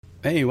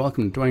Hey,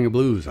 welcome to Twang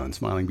Blues on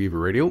Smiling Beaver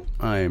Radio.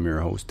 I am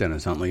your host,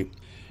 Dennis Huntley,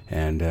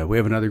 and we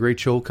have another great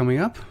show coming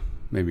up.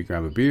 Maybe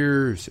grab a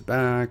beer, sit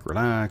back,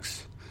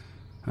 relax.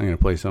 I'm going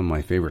to play some of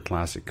my favorite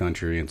classic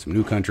country and some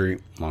new country,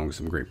 along with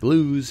some great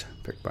blues,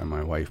 picked by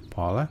my wife,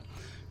 Paula,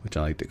 which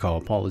I like to call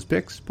Paula's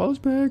Picks. Paula's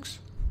Picks.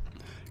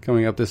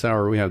 Coming up this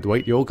hour, we have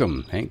Dwight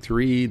Yoakam, Hank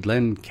Threed,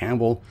 Len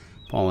Campbell.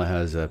 Paula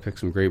has picked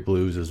some great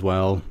blues as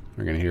well.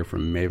 We're going to hear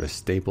from Mavis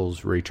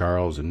Staples, Ray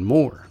Charles, and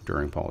more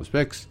during Paula's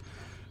Picks.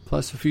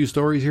 Plus a few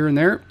stories here and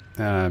there.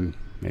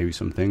 Maybe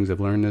some things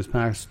I've learned this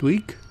past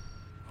week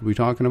we'll be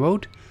talking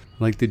about.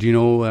 Like, did you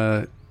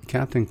know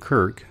Captain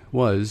Kirk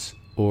was,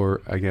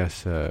 or I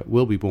guess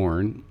will be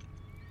born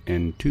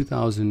in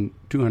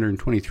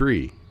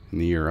 2223 in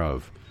the year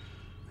of.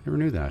 I never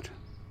knew that.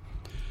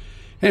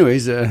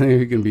 Anyways,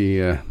 there can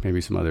be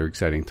maybe some other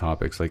exciting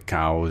topics like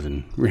cows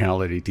and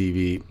reality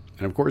TV.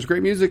 And of course,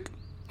 great music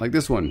like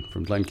this one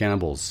from Len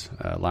Campbell's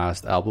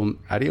last album,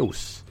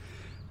 Adios.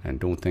 And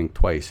don't think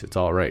twice, it's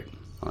all right,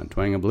 on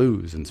Twang of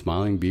Blues and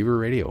Smiling Beaver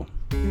Radio.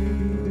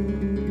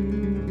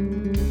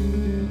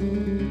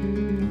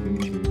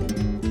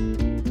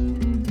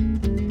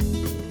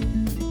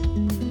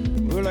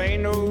 Well,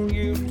 ain't no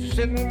use to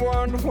sit and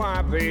wonder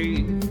why,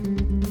 babe.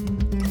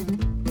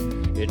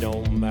 It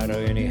don't matter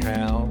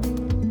anyhow.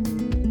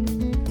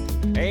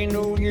 Ain't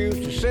no use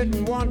to sit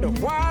and wonder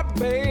why,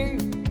 babe.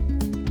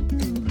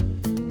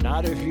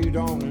 Not if you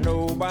don't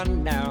know by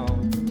now.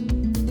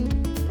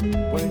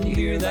 When you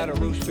hear that a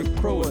rooster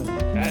crowing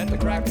at the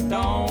crack of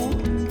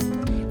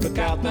dawn, look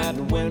out that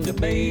window,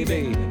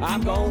 baby,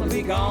 I'm gonna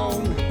be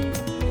gone.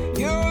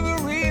 You're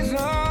the reason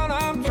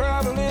I'm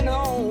traveling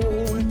on.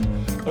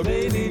 But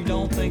baby,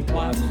 don't think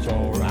twice, it's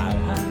alright.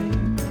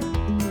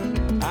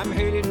 I'm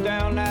headed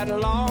down that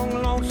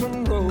long,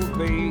 lonesome road,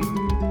 babe.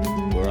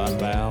 Where I'm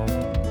bound,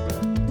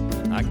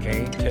 I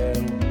can't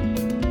tell.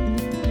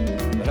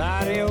 But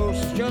adios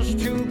is just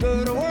too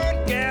good a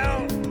word,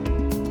 gal.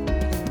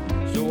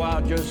 So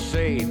I'll just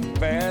say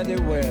fare thee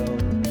well.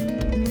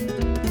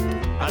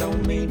 I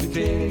don't mean to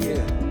tell you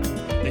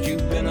that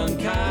you've been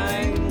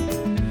unkind,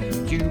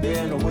 but you've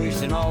been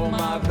wasting all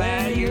my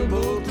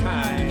valuable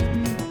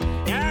time.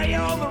 Now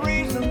you're the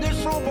reason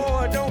this old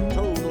boy don't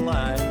toe the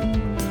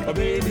line. Oh,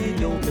 baby,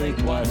 don't think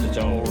twice, it's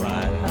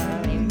alright.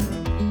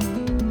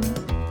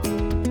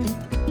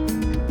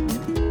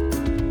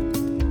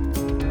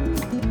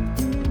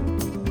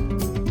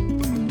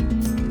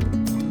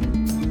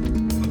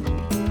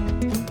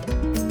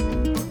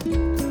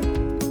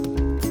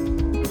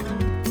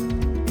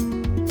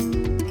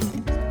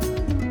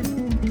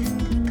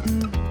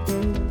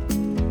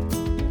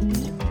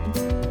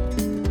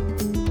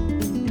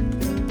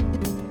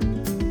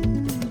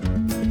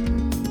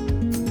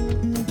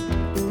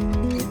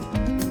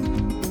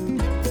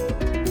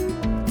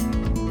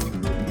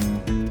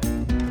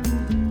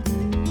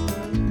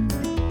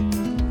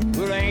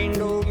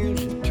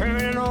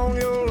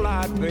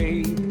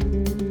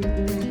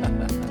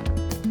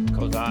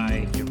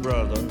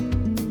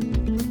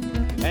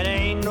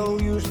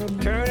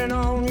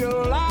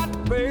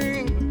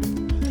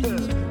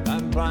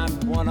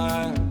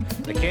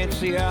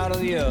 See out of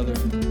the other.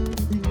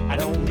 I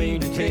don't mean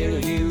to tell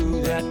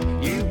you that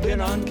you've been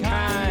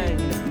unkind,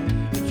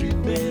 but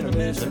you've been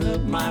messing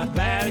up my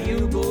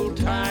valuable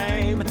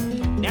time.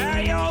 Now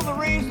you're the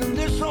reason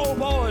this old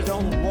boy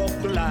don't walk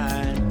the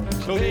line.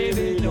 So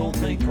baby, don't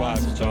think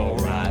twice, it's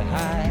alright.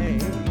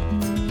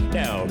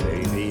 Now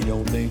baby,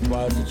 don't think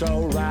twice, it's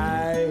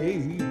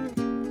alright.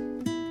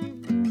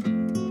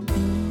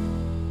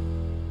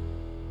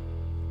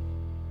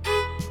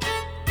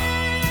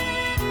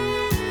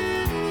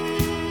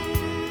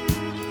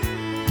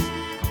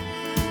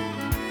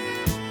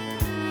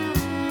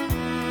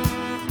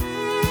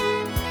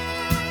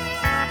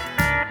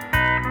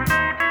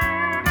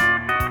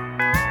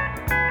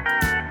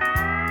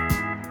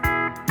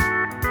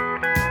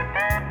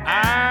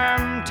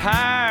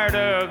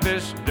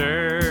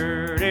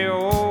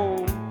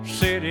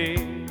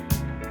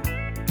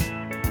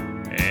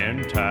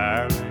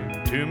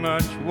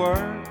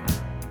 Work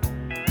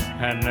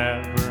and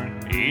never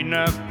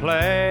enough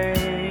play,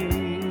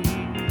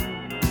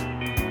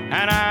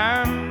 and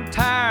I'm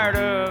tired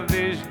of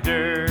these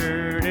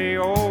dirty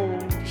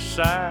old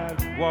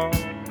sidewalks.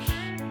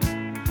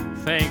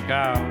 Think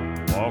I'll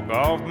walk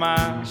off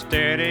my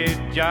steady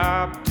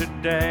job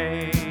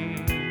today.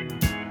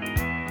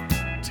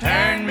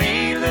 Turn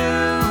me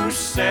loose,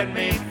 set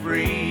me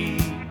free,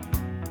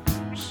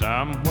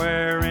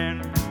 somewhere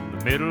in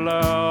the middle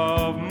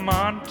of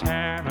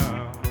Montana.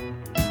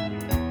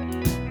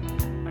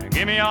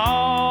 Give me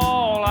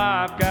all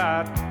I've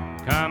got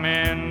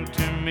coming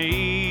to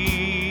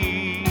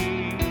me,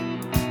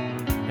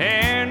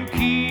 and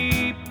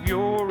keep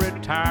your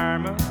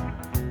retirement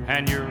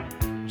and your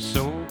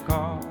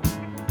so-called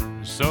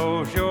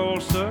Social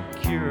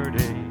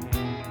Security.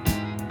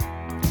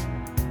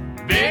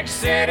 Big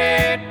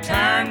city,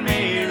 turn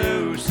me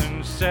loose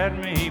and set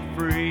me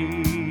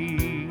free.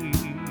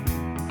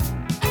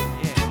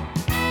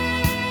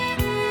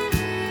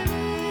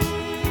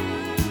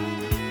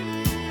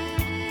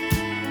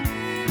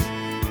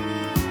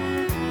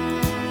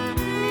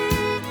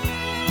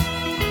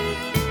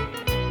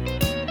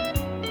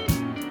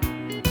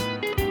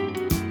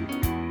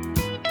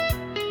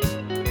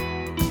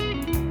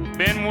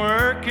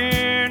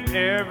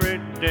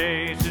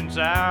 day since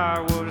I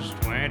was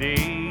 20.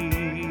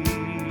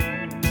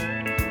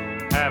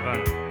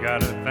 Haven't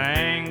got a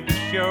thing to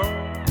show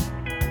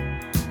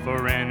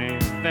for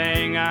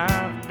anything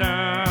I've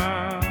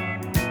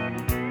done.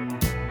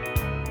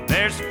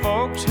 There's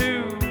folks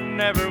who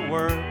never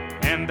work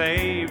and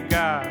they've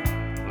got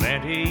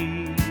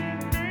plenty.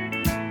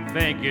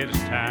 Think it's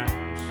time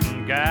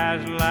some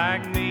guys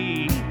like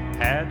me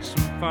had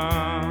some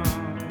fun.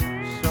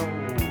 So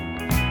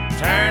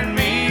turn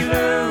me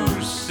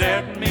loose,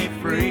 set me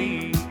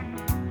free,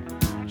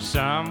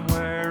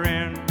 somewhere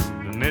in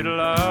the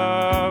middle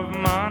of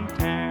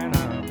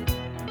Montana,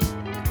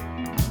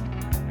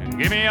 and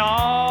give me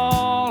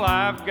all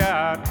I've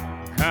got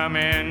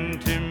coming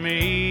to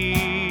me,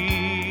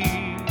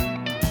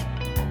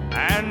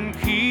 and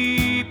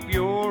keep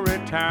your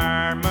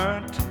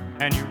retirement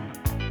and your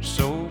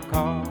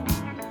so-called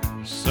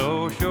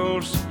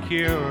Social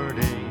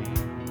Security.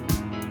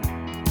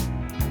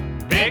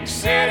 Big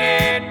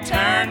city,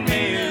 turn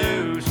me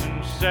loose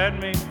and set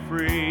me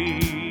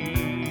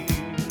free.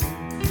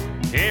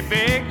 Hey,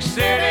 big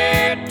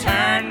city,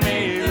 turn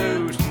me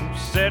loose and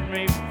set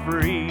me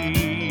free.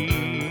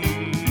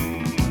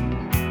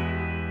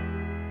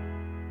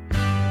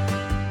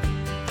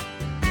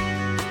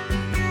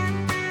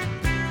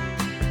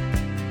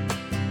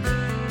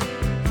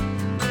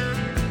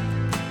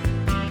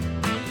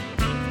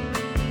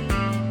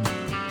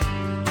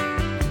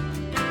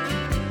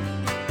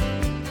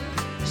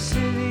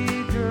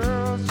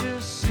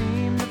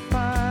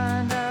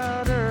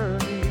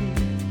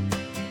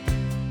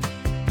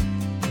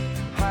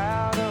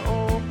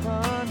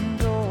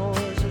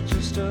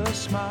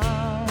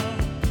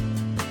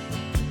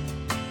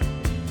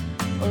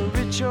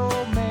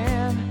 Old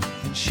man,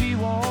 and she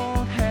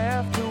won't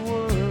have to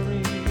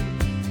worry.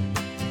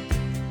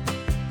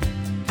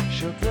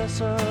 She'll dress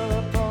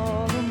up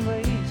all in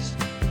lace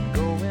and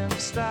go in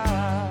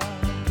style.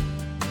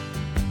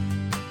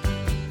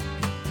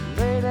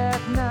 Late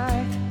at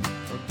night,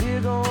 a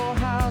big old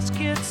house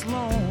gets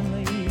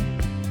lonely.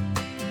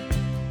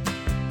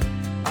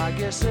 I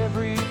guess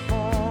every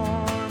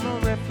form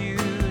of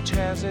refuge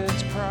has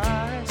its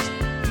price,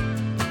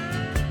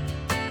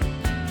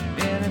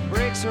 and it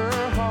breaks her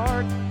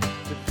heart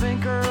to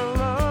think her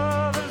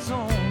love is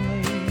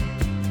only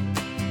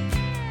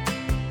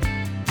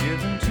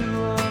given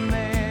to a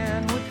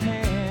man with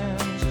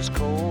hands as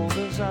cold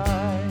as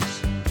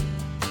ice.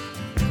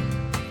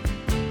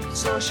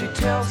 So she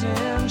tells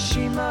him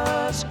she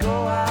must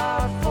go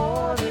out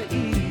for the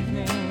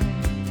evening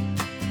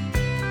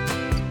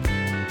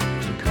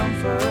to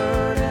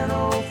comfort an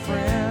old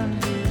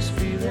friend who's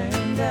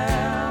feeling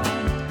down.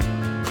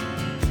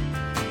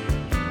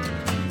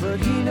 But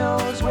he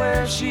knows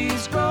where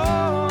she's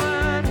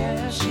going,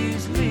 yeah,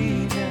 she's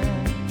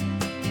leaving.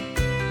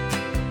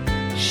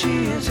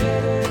 She is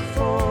headed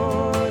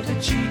for the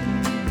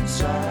cheating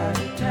side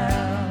of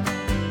town.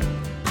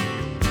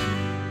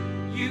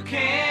 You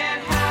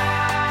can't hide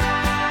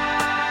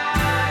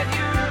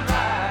your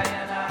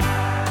lying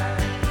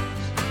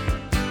eyes,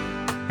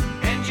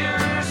 and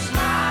your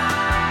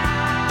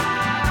smile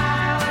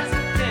is a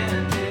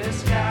thin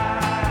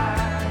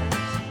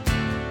disguise.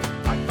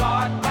 I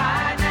thought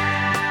by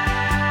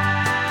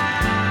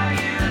now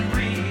you'd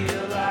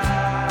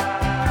realize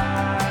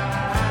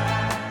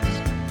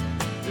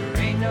there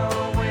ain't no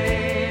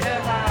way to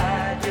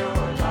hide your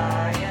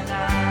lying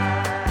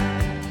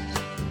eyes.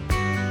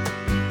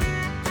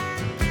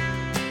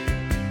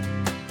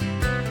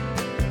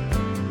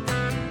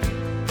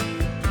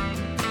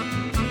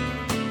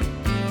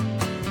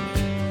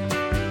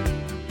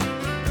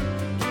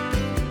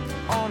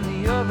 On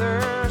the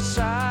other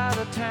side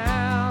of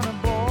town, a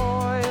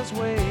boy is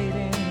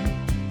waiting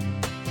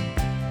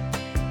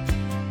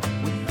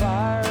with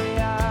fiery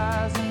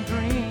eyes and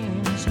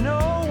dreams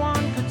no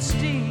one could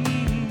steal.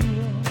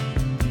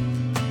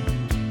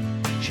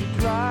 She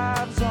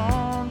drives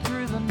on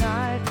through the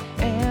night,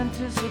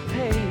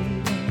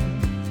 anticipating,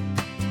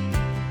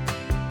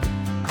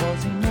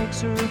 'cause he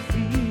makes her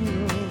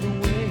feel the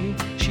way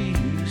she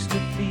used to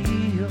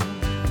feel.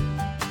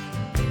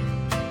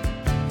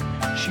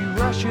 She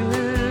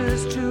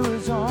rushes to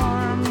his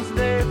arms,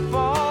 they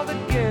fall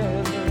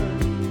together.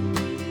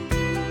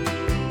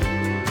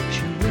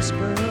 She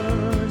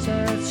whispers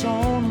it's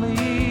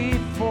only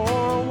for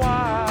a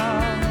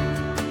while.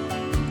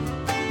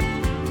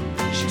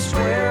 She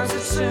swears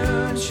that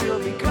soon she'll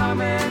be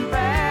coming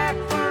back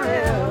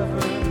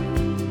forever.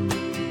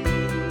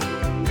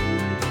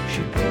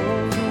 She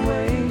goes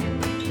away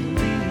and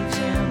leaves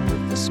him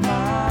with a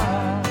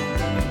smile.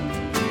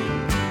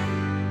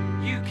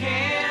 You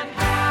can't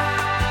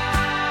hide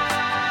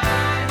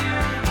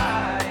your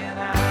lying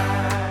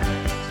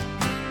eyes,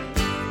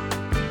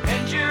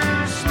 and your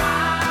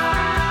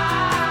smile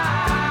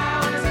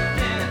is a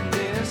thin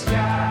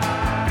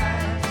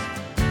disguise.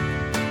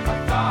 I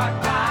thought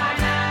by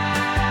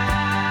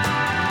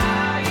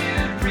now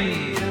you'd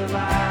realize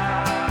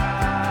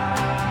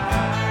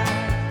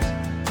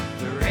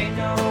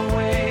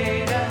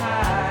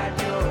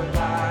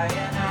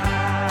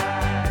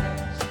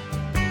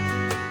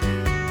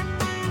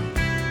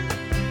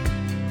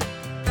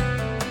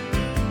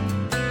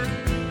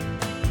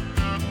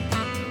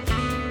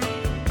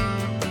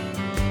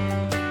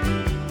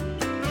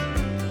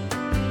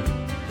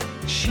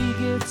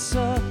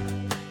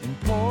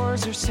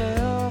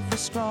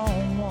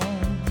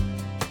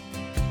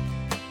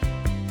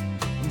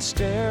and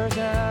stares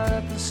out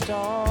at the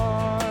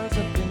stars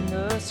up in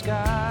the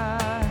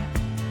sky.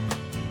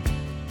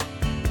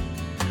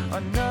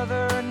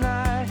 Another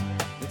night,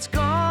 it's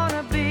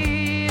gonna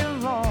be a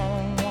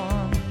long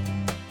one.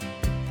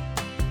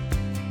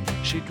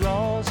 She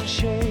draws a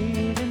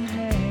shade and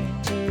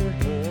hangs her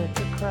head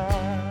to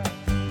cry.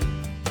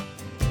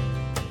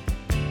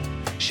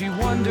 She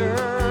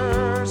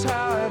wonders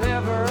how it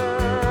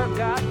ever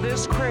got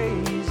this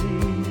crazy.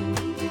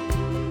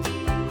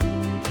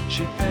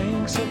 She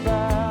thinks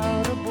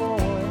about a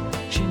boy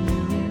she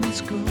knew in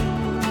school.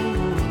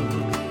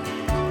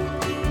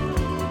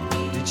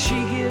 Did she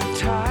get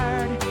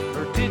tired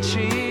or did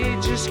she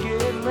just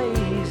get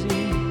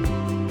lazy?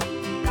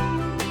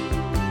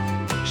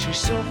 She's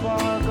so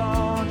far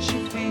gone she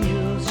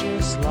feels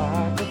just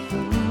like a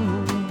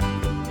fool.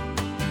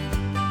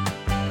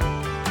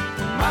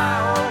 My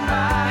oh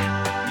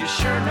my, you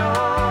sure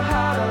know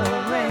how to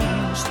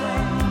arrange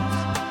things.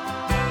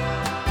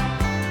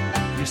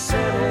 You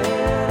set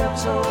it up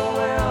so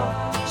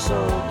well, so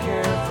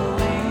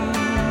carefully.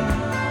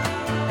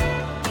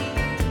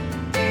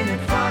 Ain't it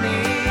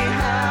funny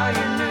how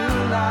your new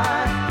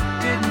life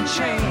didn't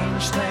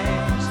change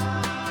things?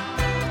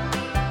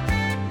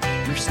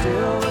 You're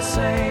still the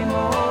same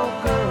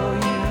old girl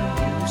you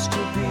used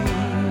to be.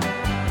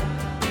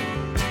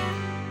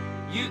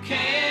 You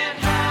can't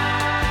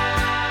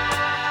hide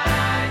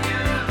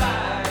your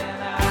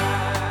lying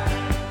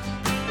eyes,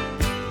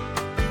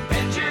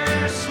 and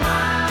your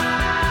smile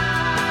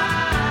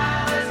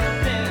is a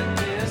thin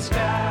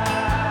disguise.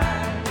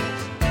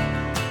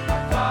 I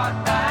thought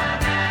by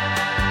now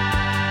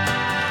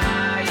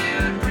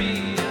you'd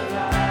realize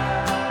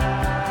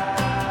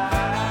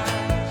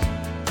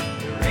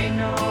there ain't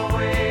no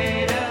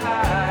way to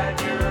hide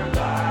your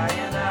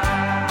lying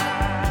eyes.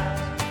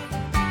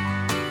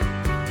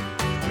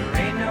 There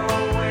ain't no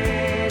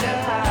way to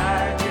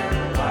hide your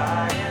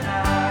lying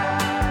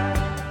eyes.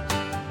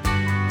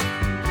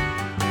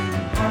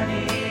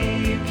 Honey,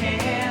 you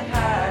can't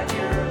hide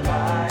your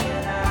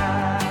lying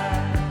eyes.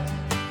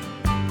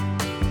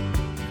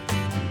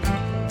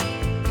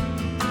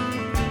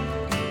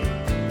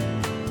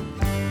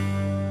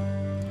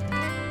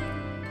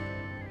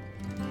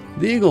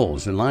 The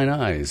Eagles and Lion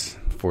Eyes.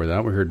 Before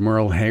that, we heard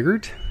Merle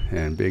Haggard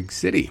and Big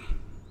City.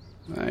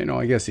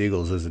 I guess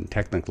Eagles isn't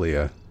technically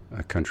a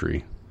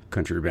country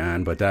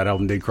band, but that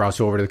album did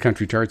cross over to the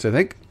country charts, I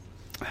think.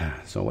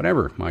 So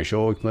whatever. My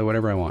show, I can play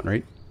whatever I want,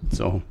 right?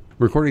 So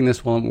recording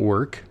this while I'm at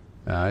work.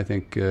 I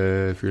think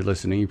if you're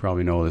listening, you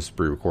probably know this is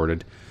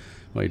pre-recorded.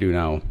 Well, you do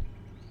now.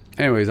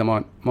 Anyways, I'm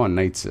on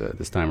nights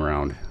this time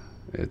around.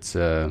 It's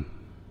about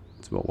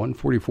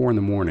 1:44 in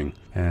the morning,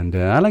 and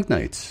I like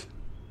nights.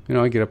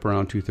 I get up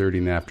around 2:30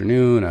 in the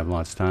afternoon. I have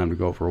lots of time to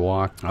go for a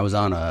walk. I was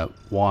on a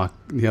walk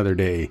the other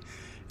day.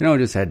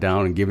 Just head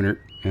down and giving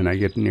her, and I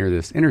get near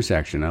this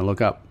intersection. I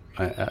look up,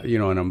 and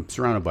I'm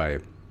surrounded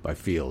by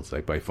fields,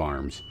 like by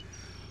farms.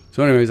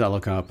 So anyways, I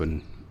look up,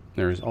 and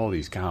there's all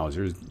these cows.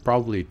 There's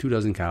probably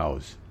 24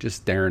 cows just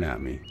staring at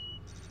me.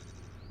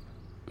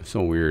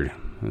 So weird.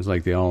 It was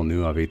like they all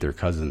knew I've ate their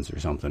cousins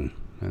or something.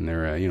 And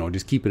they're,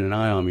 just keeping an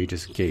eye on me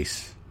just in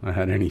case I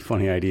had any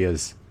funny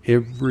ideas.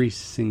 Every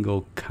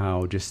single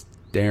cow just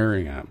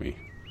staring at me.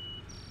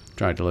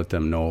 Tried to let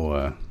them know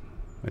I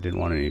didn't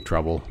want any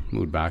trouble.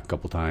 Moved back a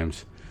couple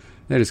times.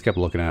 They just kept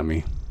looking at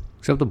me.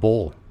 Except the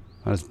bull.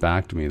 That was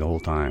back to me the whole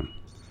time.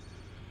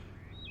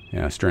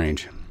 Yeah,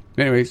 strange.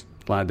 Anyways,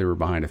 glad they were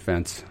behind a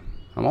fence.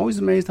 I'm always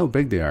amazed how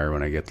big they are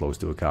when I get close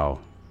to a cow.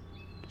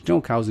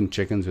 Cows and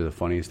chickens are the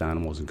funniest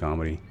animals in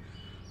comedy.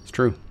 It's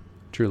true.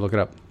 Look it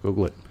up.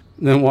 Google it.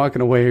 And then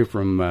walking away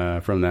from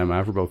them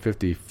after about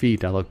 50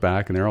 feet, I look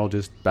back and they're all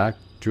just back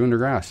chewing their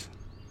grass.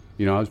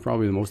 It was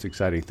probably the most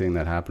exciting thing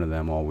that happened to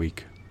them all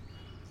week.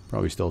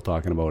 Probably still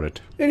talking about it.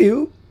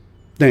 Anywho,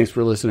 thanks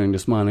for listening to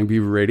Smiling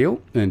Beaver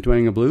Radio and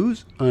Twang of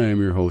Blues. I am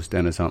your host,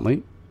 Dennis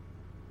Huntley.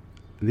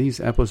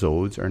 These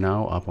episodes are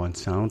now up on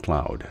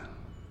SoundCloud.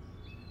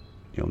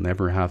 You'll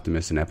never have to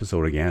miss an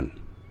episode again.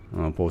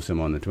 I'll post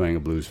them on the Twang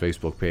of Blues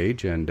Facebook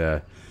page and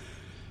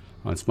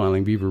on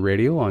Smiling Beaver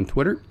Radio on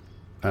Twitter.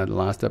 The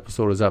last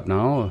episode is up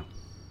now,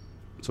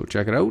 so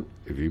check it out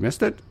if you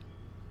missed it.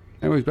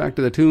 Anyways, back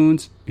to the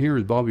tunes. Here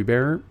is Bobby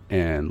Bear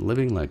and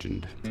Living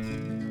Legend.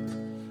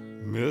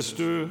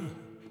 Mister,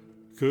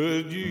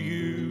 could you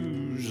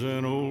use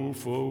an old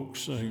folk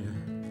singer?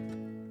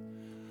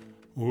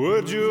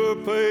 Would your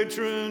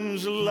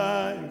patrons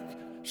like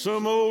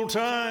some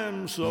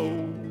old-time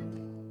soul?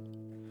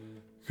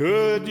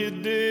 Could you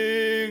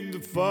dig the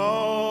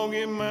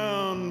foggy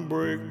mountain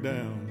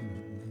breakdown?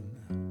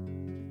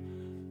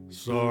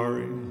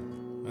 Sorry,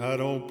 I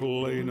don't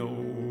play no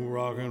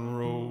rock and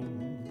roll.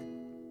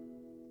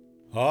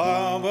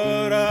 Ah,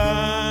 but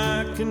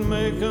I can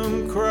make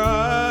them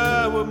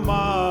cry with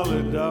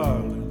Molly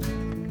Darling.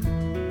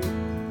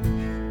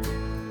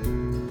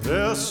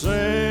 They'll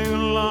sing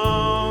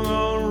along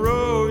on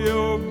Row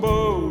Your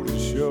Boat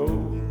Show,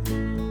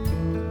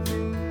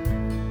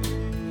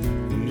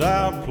 and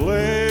I'll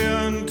play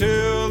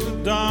until the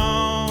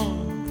dawn.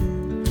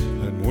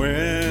 And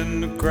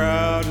when the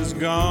crowd is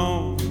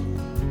gone.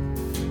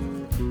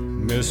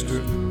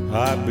 Mister,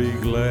 I'd be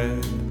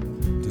glad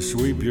to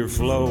sweep your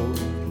floor.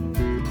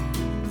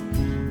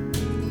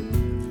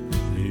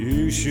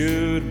 You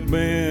should have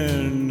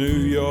been in New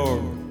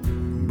York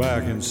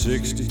back in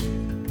 '60.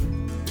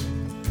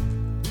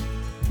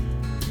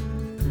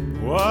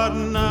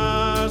 Wasn't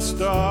I a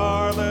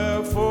star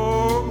there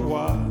for a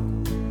while?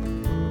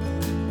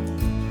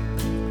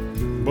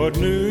 But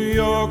New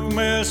York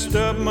messed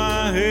up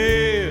my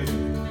head.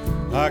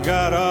 I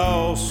got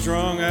all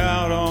strung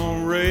out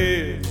on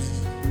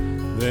reds.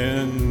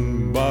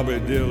 Then Bobby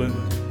Dylan,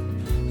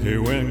 he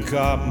went and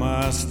caught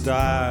my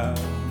style.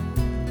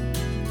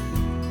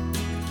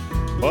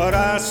 But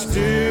I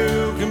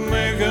still can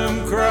make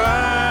them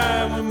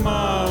cry with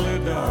Molly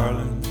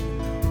Darling.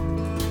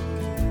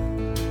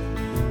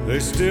 They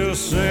still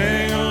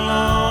sing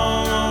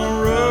along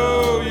on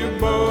Row Your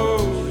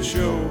Boat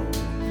Ashore.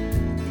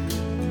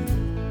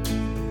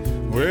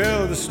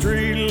 Well, the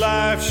street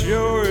life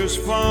sure is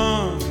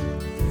fun,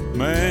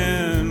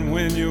 man,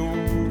 when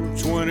you're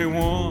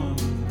 21.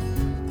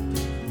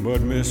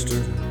 But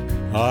mister,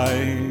 I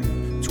ain't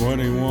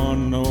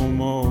 21 no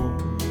more.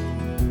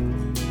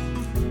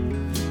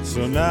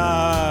 So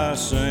now I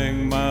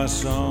sing my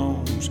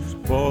songs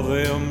for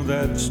them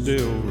that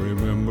still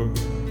remember.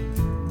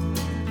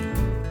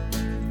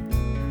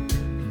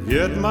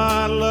 Get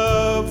my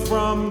love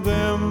from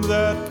them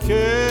that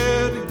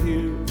care to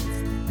give.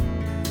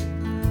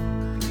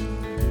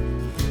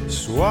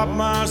 Swap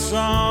my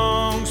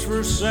songs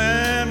for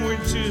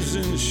sandwiches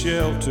and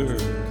shelter.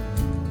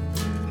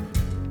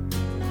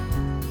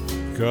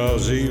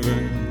 'Cause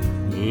even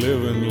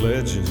living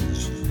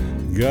legends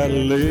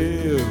gotta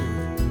live.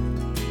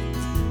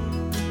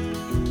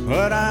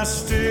 But I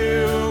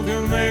still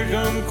can make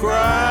them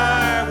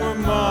cry with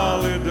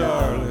Molly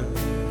Darling.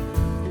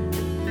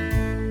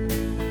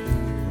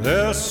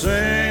 They'll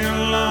sing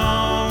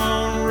along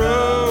on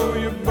Row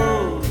Your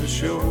Boat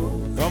Ashore.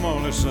 Come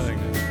on, let's sing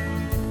it.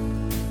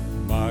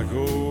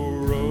 Michael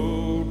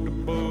rowed the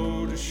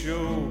boat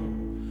ashore.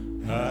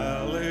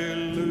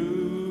 Hallelujah.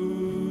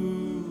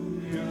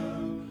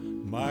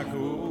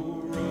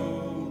 Michael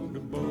rowed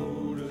the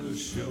boat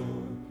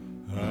ashore.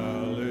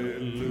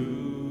 Hallelujah.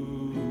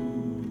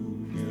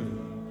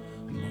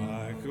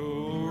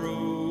 Michael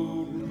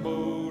rowed the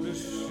boat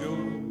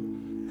ashore.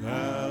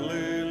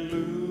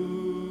 Hallelujah.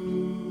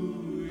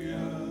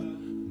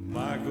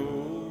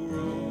 Michael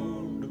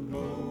rowed the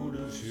boat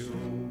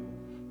ashore.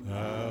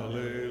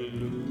 Hallelujah.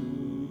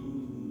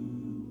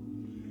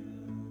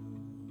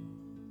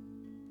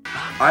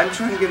 I'm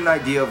trying to get an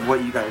idea of what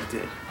you guys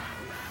did.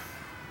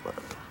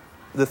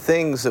 The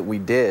things that we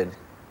did,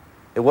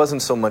 it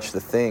wasn't so much the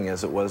thing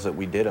as it was that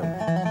we did them.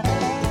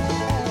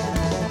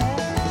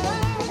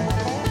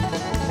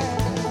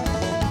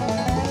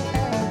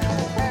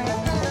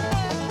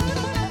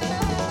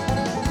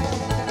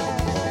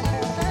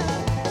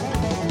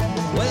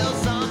 Well,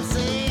 some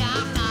say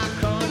I'm not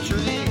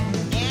country,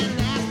 and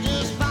that's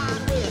just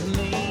fine with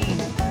me.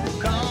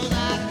 'Cause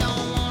I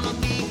don't wanna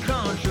be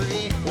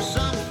country with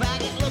some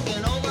faggot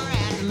looking over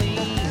at me.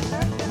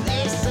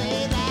 They say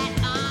that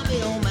I'm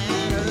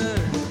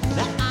ill-mannered,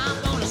 that I'm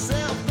gonna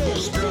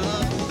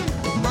self-destruct.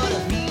 But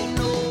if you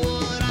know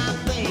what I'm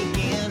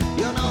thinking,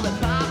 you'll know that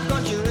pop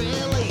country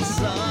really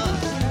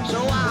sucks. So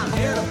I'm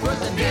here to put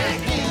the deck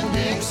in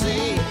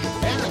Dixie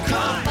and the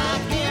car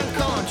back in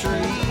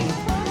country.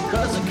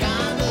 'Cause the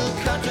kind of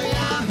country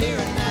I'm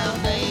hearing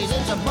nowadays,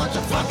 it's a bunch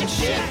of fucking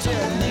shit to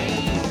me.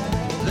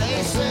 They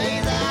say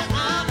that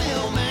I'm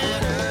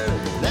ill-mannered,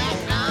 that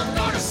I'm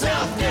gonna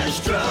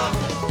self-destruct.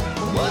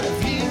 But if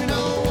you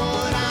know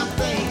what I'm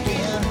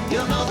thinking,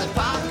 you'll know that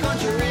pop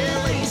country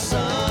really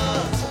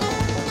sucks.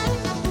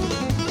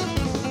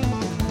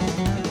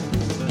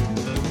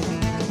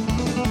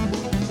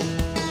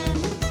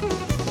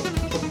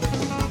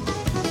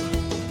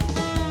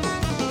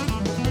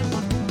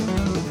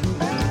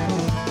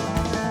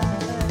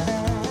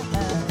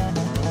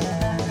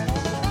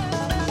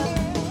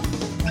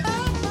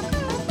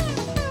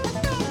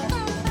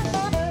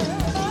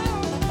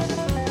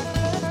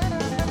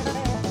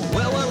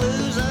 Well, we're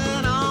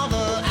losing all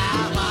the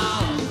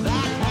outlaws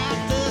that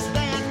have to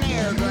stand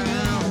their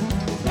ground.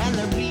 And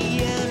they're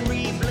being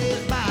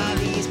replaced by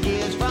these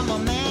kids from a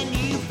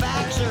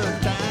manufactured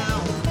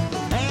town.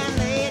 And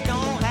they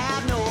don't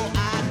have no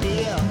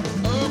idea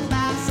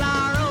about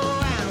sorrow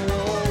and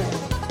woe.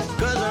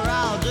 'Cause they're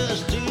all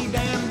just too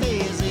damn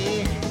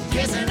busy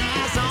kissing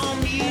ass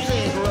on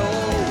Music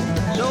Row.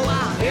 So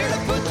I'm here to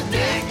put the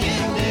deck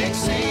in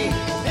Dixie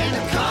and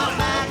the car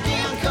back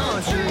in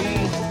country.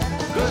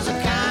 'Cause the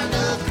kind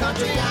of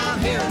country I'm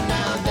hearing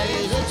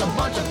nowadays, it's a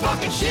bunch of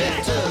fucking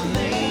shit to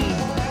me.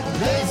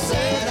 They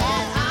say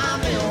that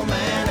I'm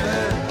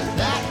ill-mannered,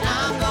 that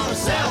I'm gonna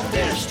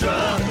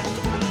self-destruct.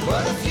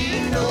 But if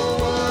you know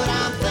what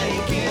I'm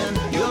thinking,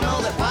 you'll know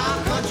that pop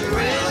country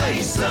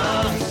really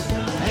sucks.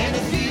 And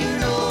if you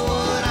know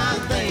what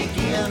I'm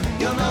thinking,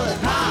 you'll know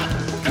that pop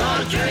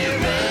country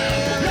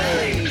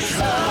really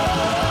sucks.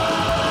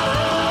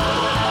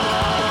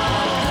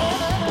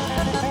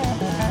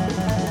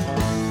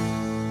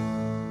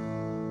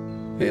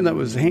 Hey, that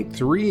was Hank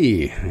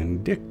 3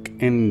 and Dick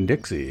and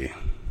Dixie.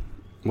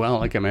 Well,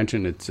 like I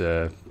mentioned, it's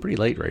pretty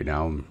late right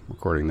now. I'm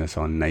recording this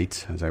on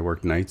nights as I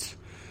work nights.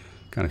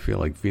 Kind of feel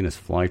like Venus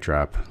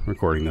Flytrap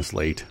recording this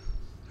late.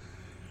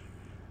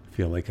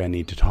 Feel like I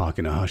need to talk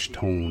in a hushed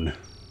tone.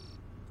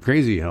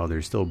 Crazy how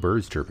there's still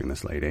birds chirping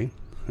this late, eh?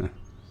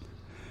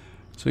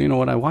 So you know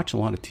what? I watch a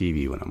lot of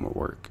TV when I'm at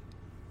work.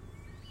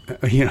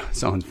 It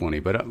sounds funny,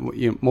 but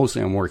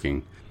mostly I'm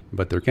working.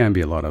 But there can be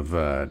a lot of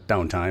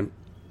downtime.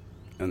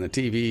 And the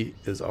TV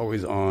is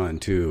always on,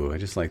 too. I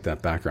just like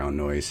that background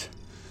noise.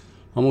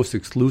 Almost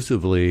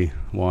exclusively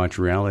watch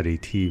reality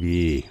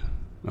TV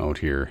out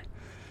here.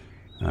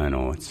 I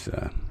know,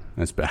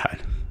 that's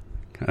bad.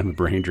 Kind of a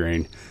brain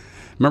drain.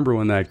 Remember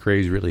when that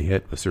craze really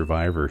hit with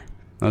Survivor?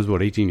 That was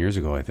about 18 years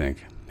ago, I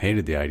think.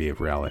 Hated the idea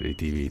of reality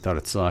TV. Thought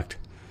it sucked.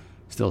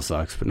 Still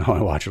sucks, but now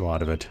I watch a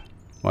lot of it.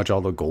 Watch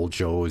all the gold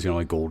shows,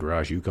 like Gold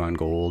Rush, Yukon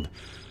Gold.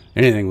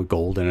 Anything with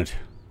gold in it.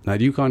 That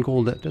Yukon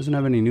Gold, that doesn't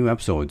have any new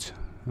episodes.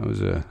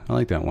 I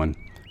like that one.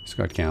 Just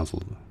got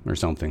canceled or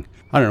something.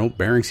 I don't know.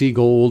 Bering Sea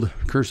Gold,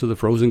 Curse of the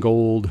Frozen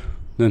Gold.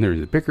 Then there's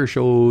the picker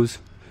shows.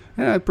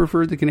 Yeah, I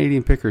preferred the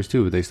Canadian pickers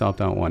too, but they stopped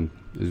that one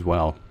as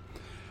well.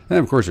 And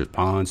then of course there's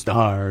Pawn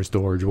Stars,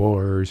 Storage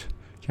Wars.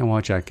 Can't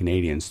watch that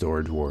Canadian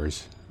Storage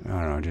Wars. I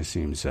don't know. It just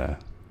seems it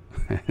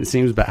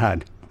seems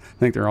bad. I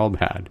think they're all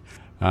bad.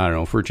 I don't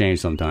know. For a change,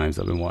 sometimes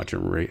I've been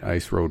watching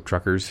Ice Road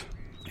Truckers.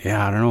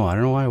 Yeah, I don't know. I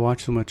don't know why I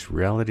watch so much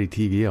reality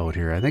TV out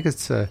here. I think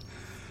it's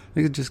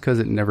just because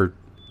it never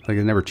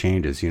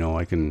changes.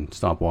 I can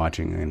stop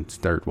watching and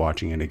start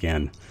watching it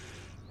again.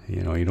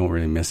 You don't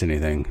really miss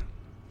anything.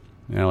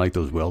 And I like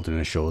those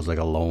wilderness shows like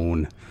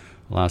Alone,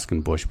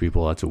 Alaskan Bush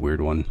People. That's a weird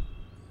one.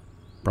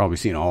 Probably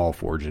seen all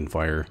Forged in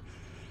Fire.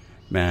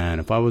 Man,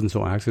 if I wasn't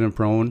so accident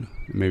prone,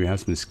 maybe have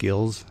some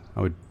skills,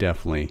 I would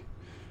definitely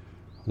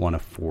want to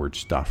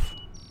forge stuff.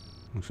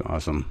 Looks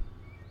awesome.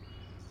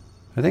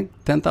 I think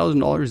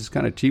 $10,000 is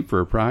kind of cheap for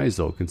a prize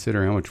though,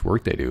 considering how much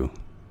work they do.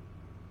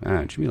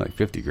 Man, it should be like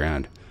 50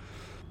 grand.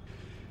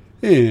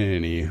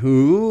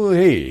 Anywho,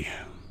 hey.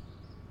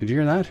 Did you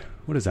hear that?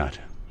 What is that?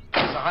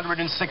 It's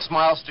 106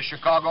 miles to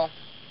Chicago.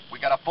 We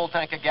got a full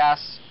tank of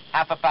gas,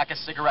 half a pack of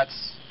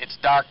cigarettes. It's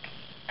dark,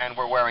 and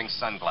we're wearing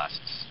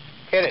sunglasses.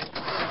 Hit it.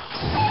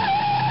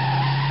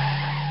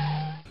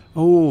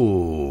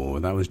 Oh,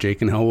 that was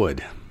Jake and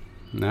Hellwood.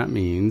 That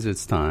means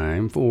it's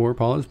time for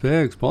Paula's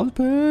Picks. Paula's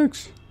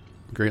Picks.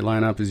 Great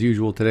lineup as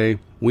usual today.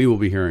 We will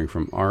be hearing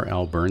from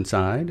R.L.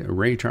 Burnside,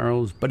 Ray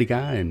Charles, Buddy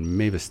Guy, and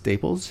Mavis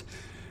Staples.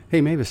 Hey,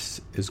 Mavis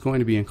is going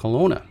to be in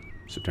Kelowna,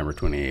 September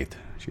 28th.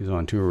 She's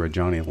on tour with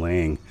Johnny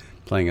Lang,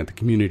 playing at the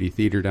Community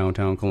Theatre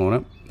downtown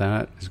Kelowna.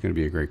 That is going to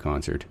be a great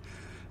concert.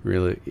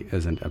 Really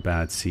isn't a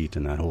bad seat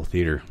in that whole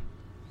theatre.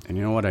 And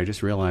you know what? I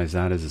just realized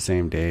that is the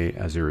same day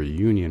as a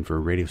reunion for a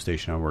radio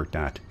station I worked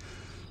at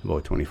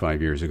about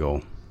 25 years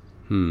ago.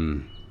 I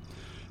don't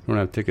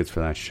have tickets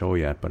for that show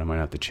yet, but I might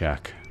have to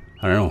check.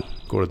 I don't know.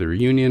 Go to the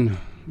reunion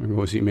or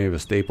go see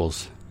Mavis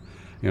Staples.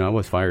 I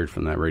was fired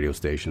from that radio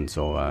station,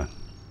 so I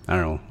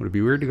don't know. Would it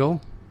be weird to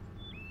go?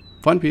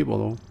 Fun people,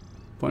 though.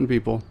 Fun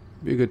people.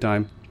 Be a good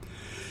time.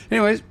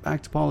 Anyways,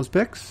 back to Paula's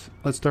Picks.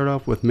 Let's start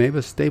off with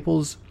Mavis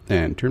Staples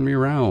and Turn Me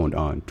Around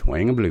on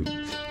Twang and Blues.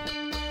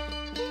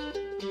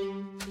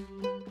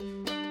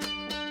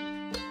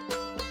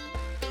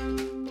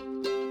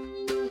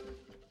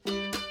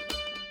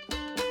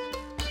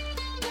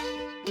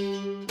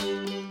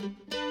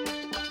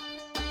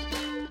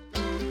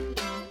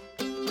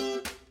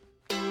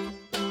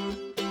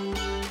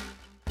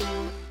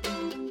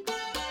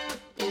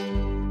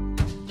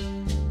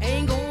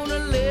 Ain't gonna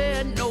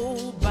let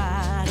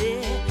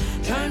nobody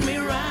turn me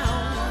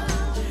around,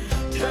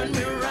 turn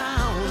me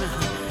around,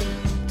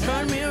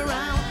 turn me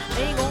around.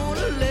 Ain't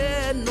gonna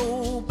let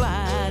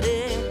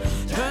nobody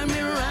turn me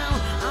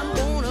around. I'm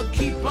gonna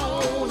keep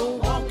on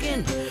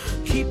walking,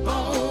 keep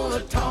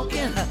on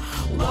talking,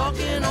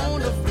 walking on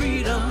the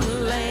freedom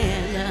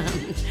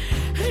land.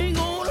 Ain't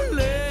gonna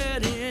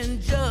let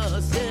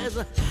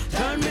injustice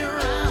turn me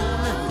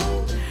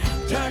around,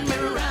 turn me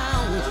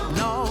around.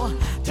 No,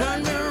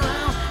 turn me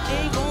around.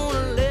 Ain't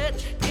gonna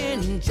let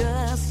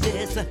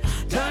injustice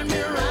turn me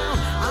around.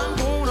 I'm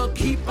gonna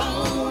keep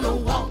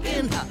on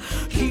walking,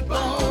 keep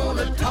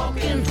on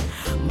talking,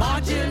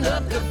 marching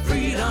up the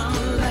freedom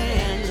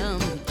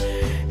land.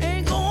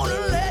 Ain't gonna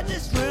let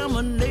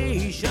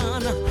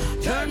discrimination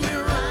turn me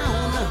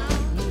around,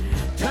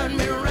 turn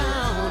me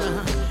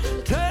around,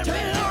 turn me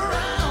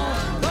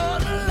around.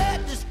 Gonna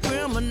let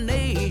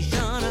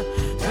discrimination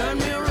turn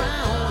me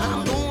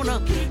around. I'm gonna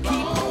keep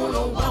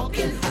on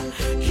walking,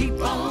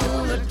 keep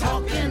on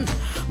talking,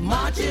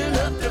 marching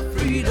up the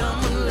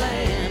freedom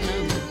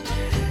land.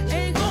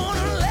 Ain't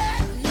gonna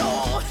let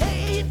no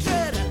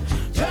hatred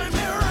turn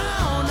me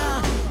around,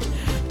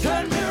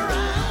 turn me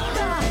around,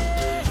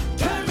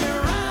 turn me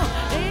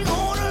around. Ain't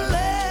gonna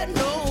let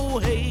no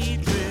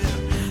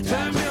hatred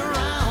turn me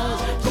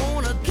around.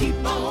 Gonna keep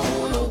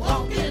on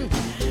walking,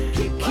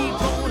 keep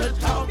on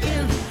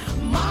talking,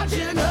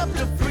 marching up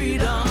the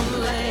freedom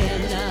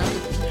land.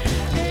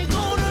 Ain't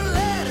gonna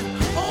let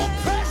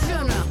oppression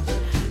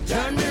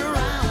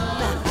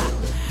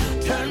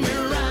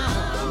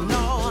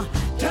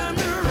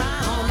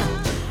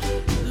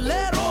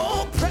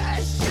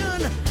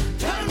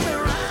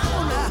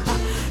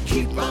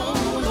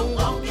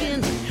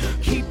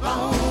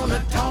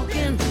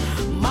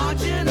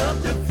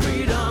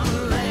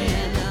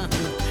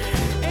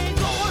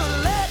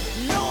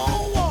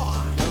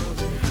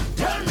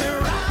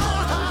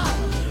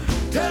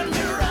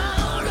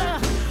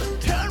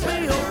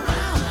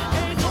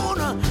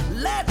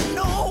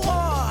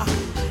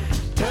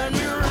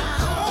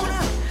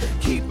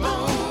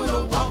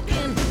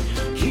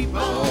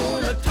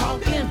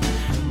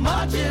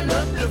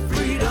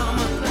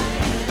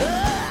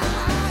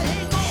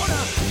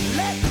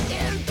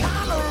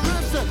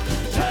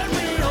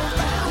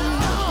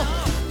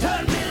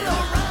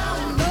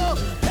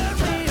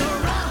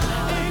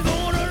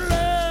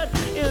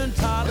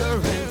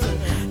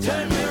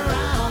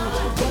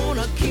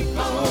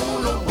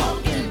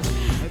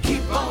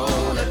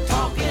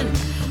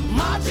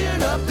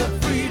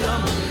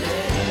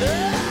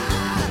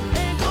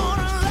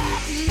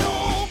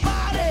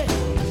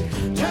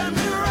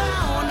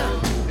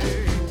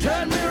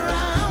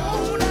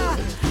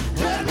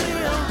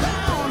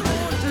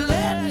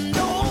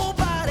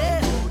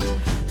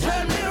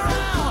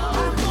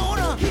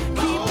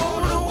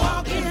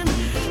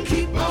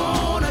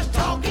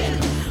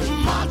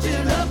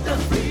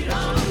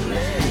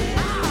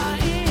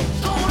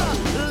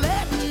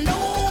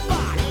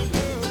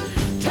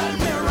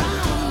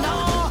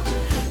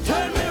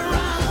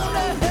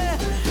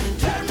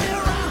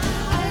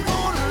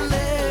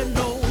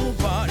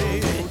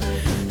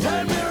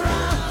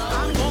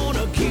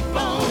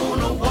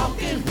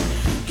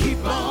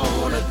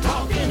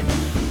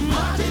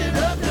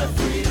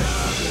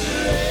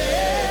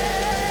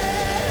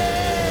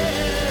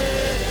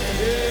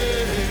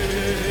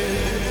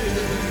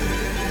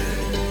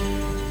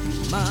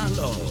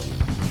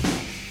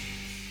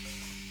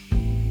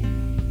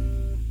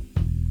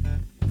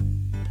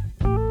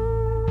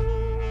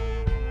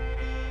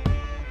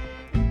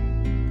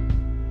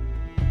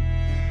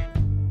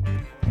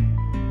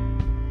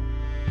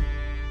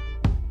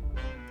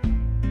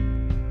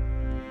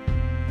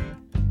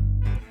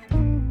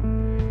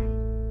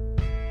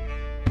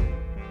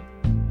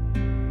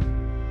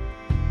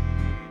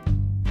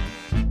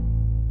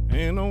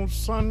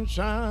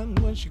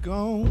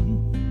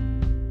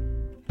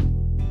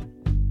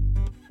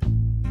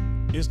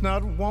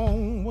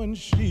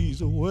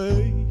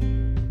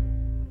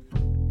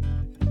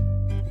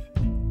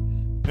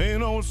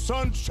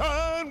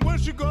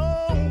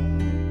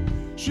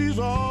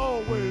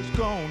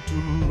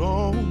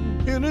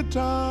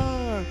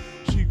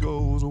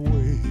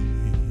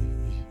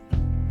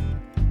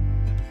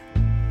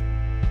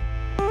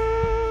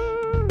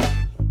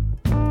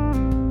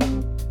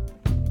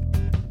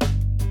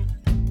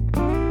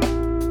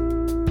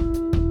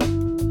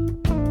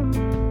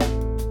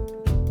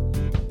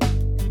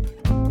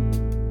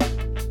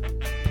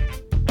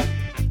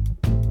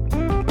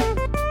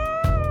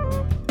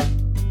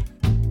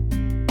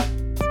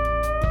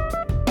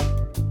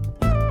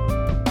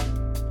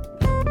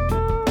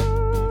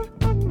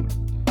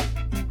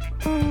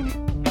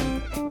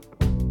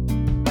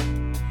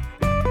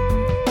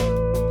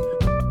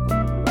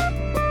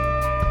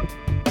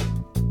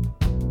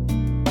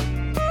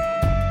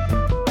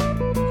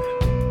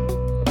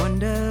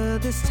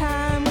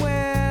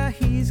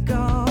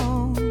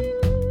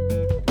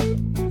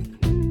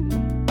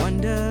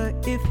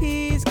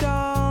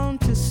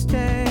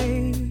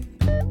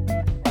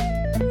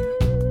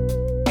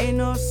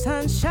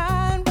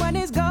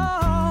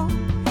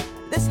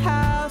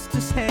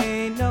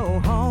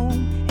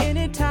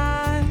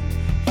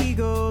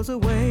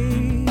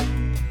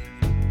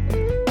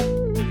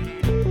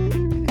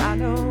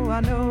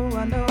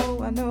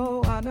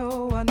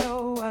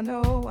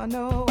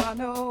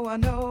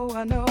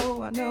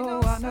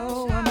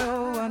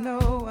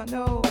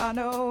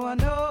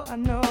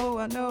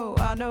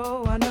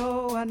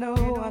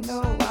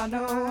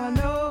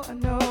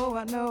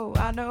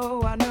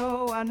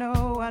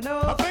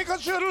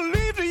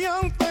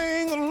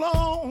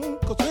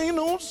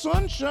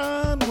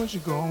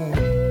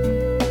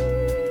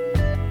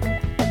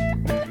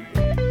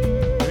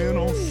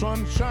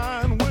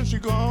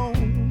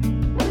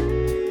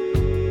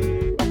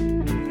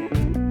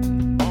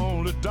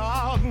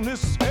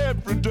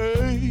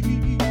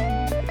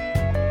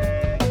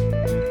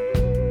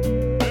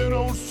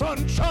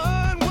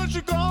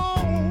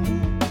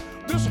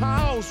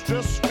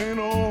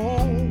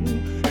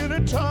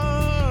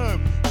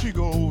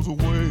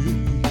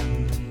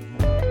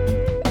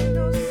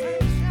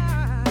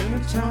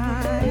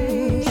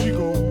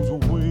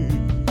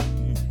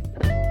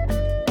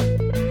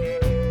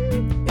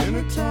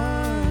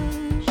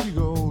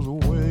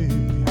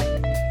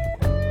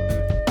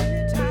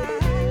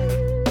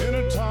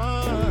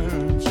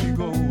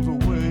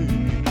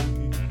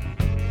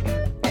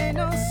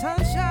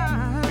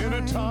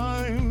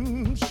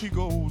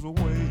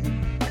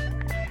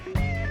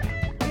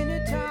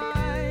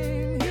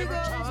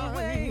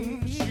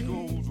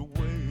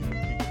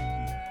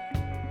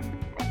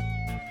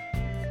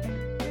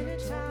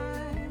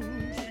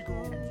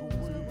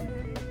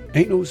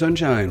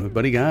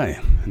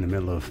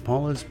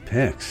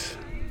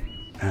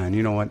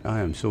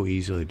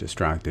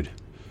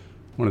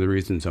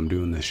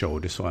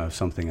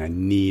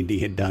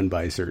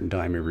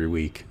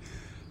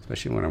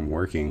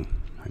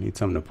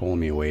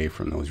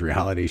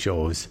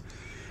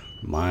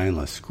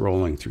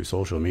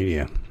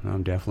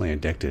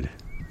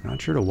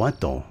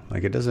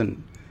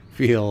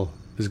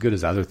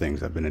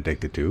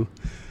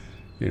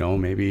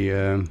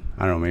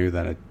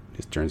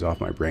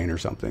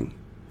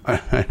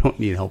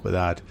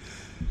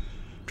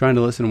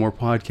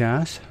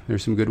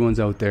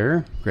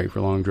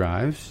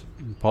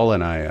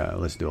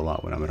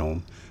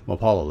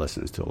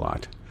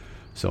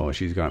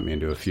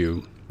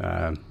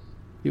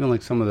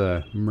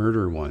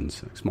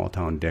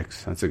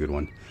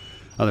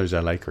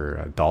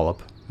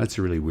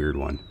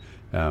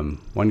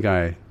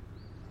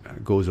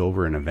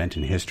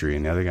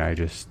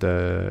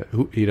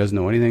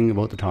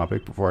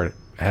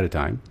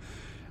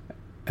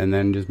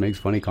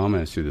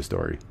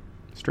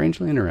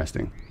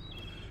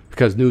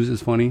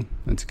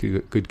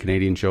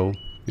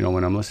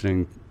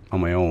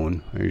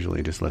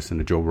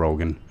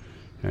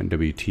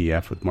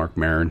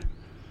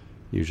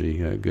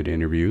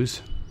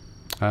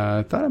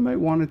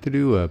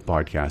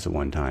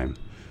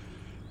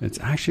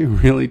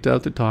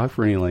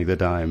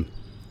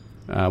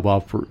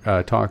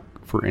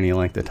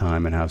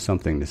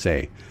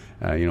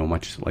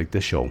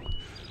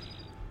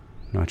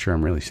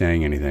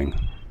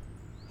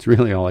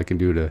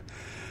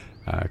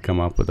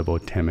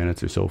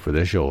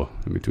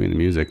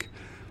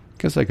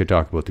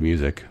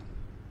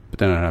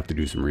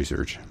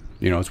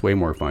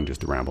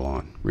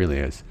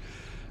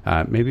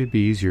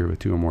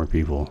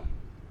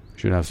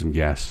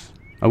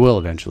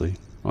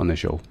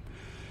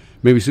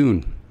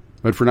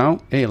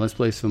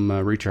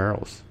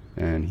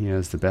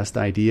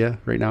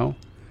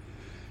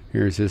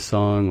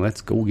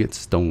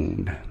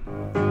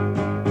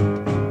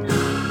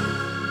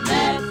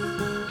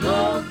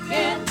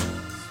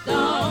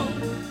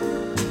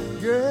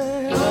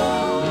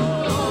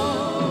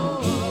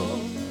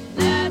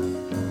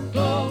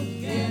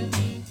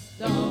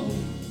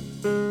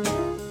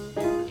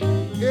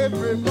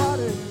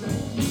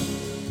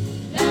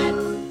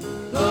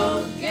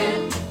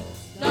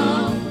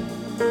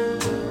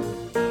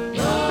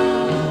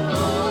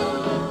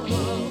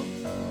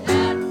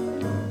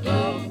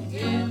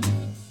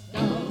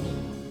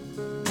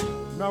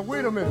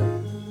wait a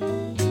minute.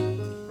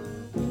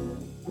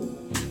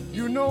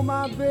 You know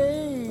my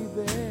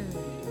baby,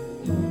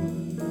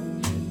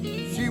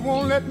 she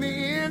won't let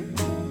me in.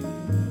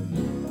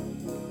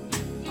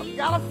 I've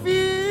got a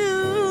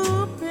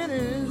few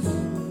pennies.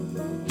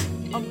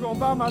 I'm gonna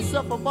buy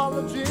myself a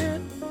bottle of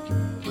gin.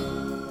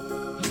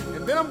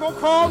 And then I'm gonna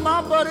call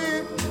my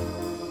buddy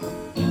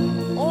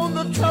on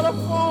the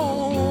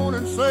telephone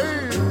and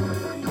say,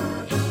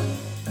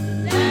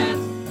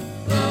 let's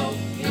go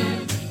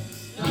get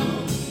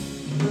stoned.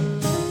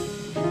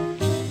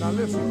 Now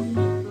listen,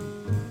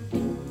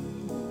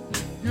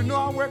 you know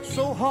I work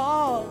so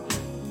hard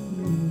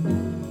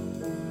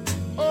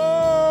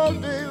all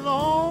day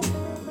long.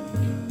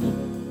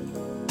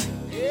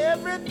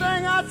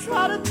 Everything I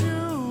try to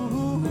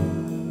do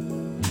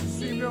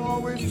seems to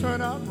always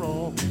turn out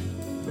wrong.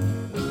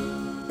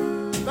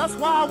 That's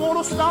why I want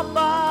to stop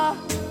by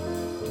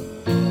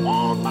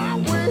on my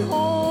way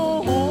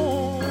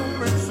home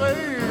and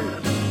say,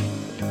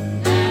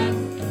 let's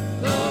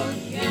go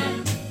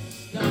get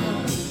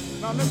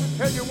stoned. Now let me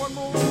tell you one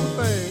more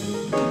thing.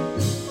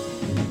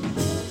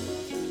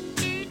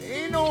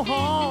 Ain't no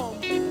harm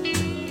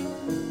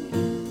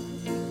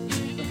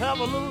to have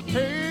a little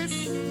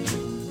taste,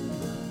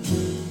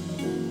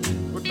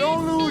 but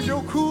don't lose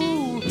your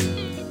cool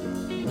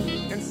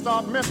and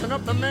start messing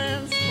up the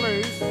man's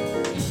place.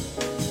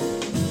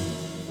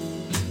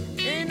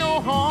 Ain't no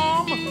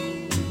harm,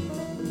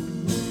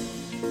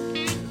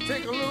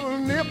 take a little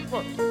nip,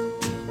 but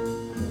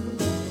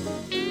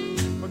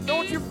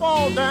don't you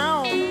fall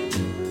down and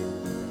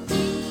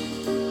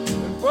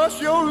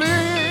bust your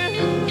lip.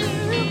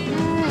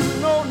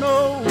 No,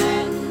 no.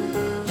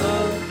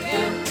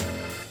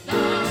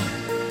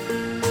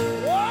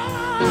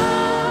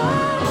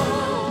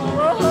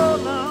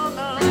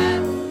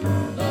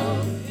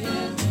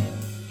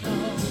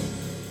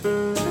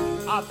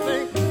 I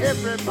think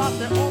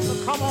everybody ought to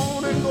come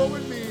on and go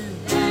with me.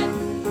 Let's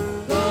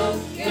go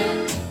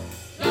get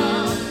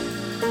stoned.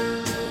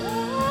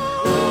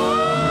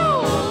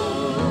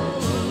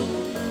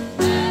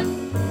 Let's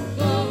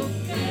go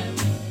get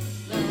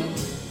stoned.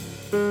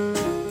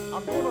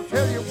 I'm gonna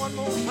tell you one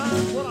more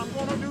time what I'm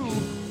gonna do.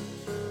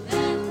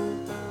 Let's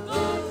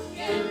go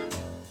get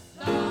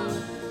stoned.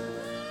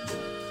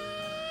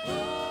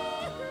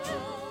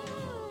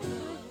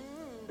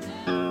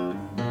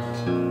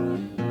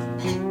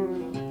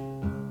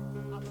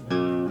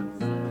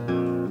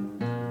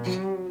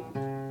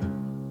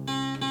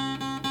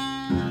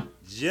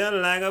 Just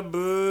like a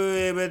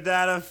bird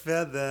without a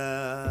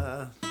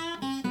feather,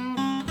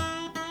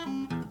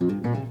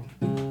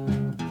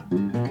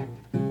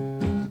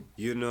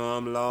 you know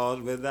I'm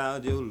lost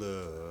without your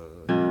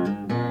love.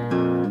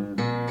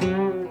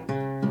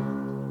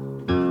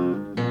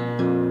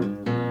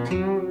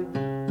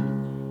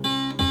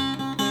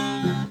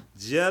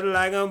 Just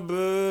like a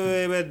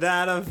bird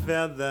without a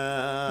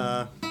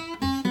feather,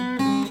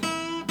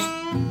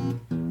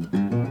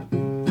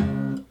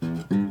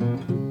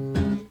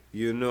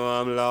 you know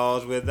I'm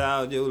lost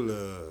without your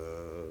love.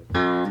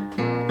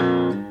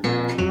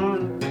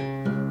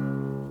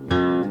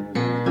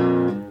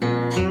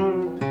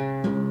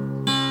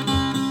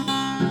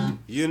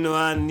 You know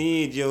I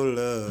need your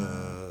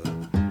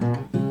love,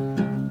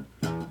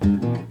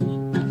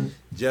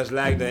 just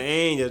like the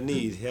angels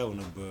need heaven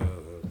above.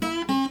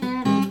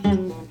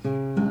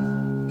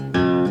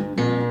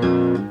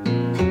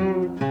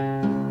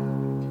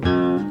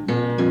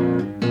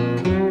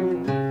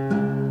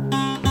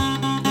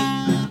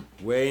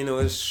 Well, you know,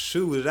 as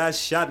soon as I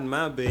shot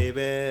my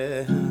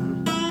baby,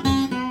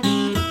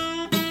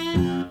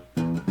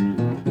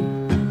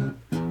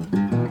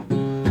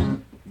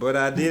 but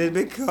I did it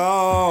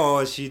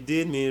because she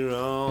did me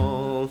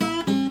wrong.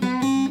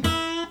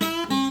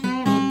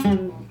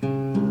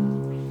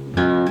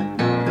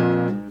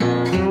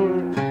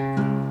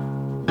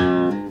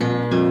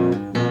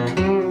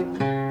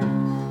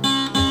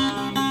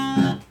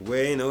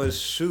 Well, you know, as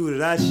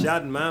soon as I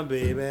shot my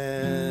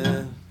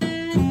baby,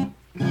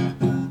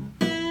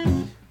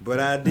 but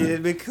I did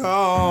it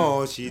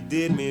because she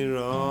did me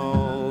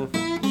wrong.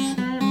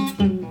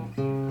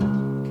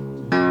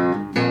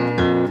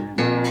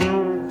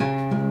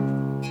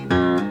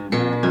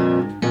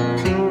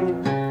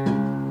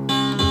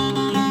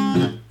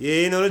 Yeah,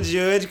 you know the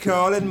judge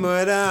called it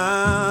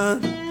murder.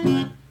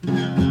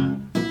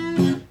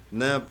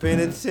 Now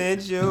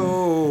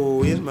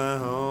penitentiary is my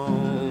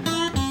home.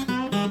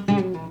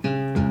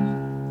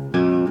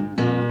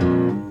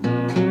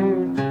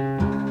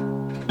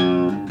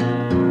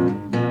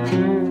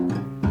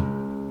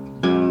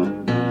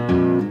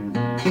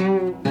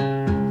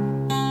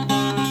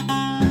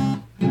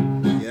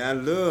 Yeah, I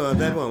love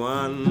that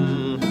woman.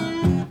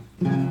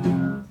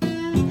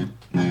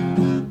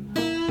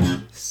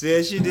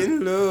 Said she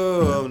didn't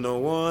love no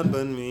one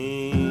but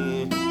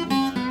me.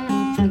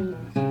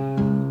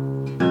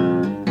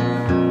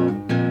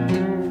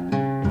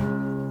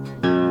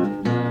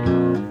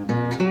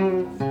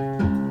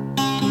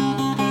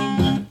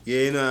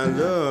 Yeah, you know I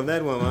love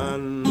that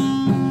woman.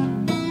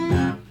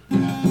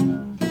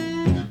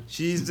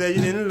 She said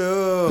you didn't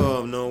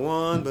love no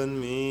one but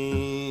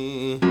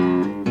me.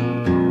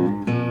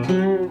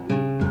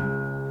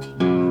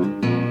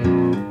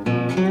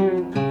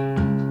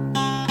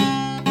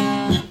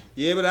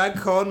 Yeah, but I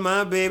caught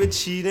my baby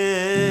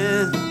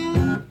cheating.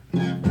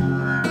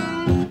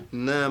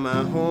 Now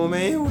my home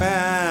ain't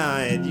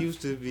where it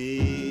used to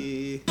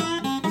be.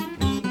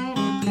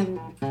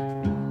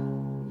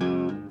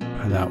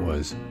 That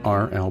was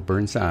R.L.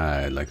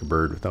 Burnside, Like a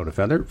Bird Without a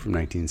Feather, from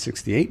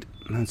 1968.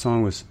 And that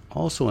song was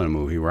also in a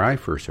movie where I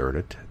first heard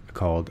it,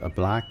 called A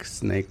Black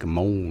Snake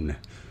Moan.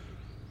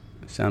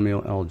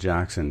 Samuel L.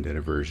 Jackson did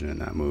a version in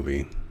that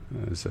movie.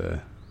 It was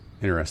an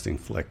interesting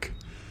flick.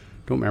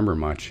 Don't remember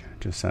much,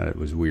 just thought it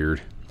was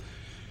weird.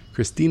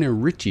 Christina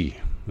Ricci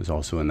was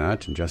also in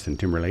that, and Justin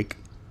Timberlake.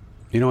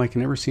 You know, I can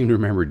never seem to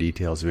remember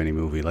details of any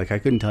movie. Like, I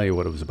couldn't tell you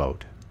what it was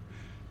about.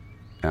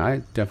 And I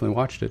definitely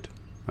watched it.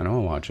 I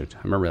know I watched it.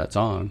 I remember that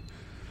song.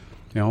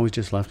 You're always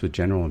just left with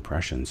general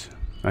impressions.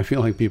 I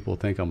feel like people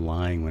think I'm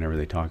lying whenever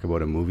they talk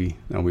about a movie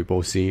that we've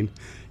both seen.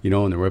 You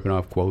know, and they're whipping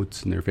off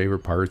quotes and their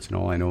favorite parts, and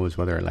all I know is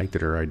whether I liked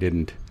it or I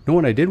didn't. You know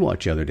what I did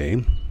watch the other day,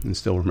 and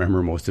still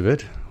remember most of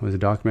it, was a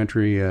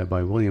documentary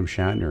by William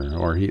Shatner,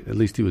 or at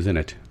least he was in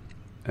it.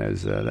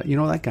 As you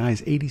know, that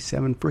guy's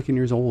 87 freaking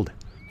years old.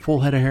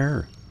 Full head of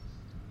hair.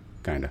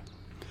 Kinda.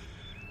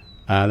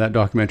 That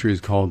documentary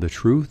is called The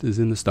Truth is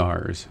in the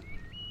Stars.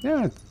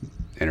 Yeah, it's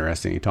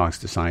interesting. He talks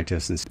to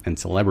scientists and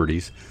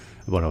celebrities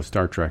about how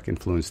Star Trek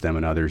influenced them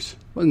and others.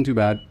 Wasn't too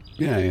bad.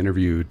 Yeah, I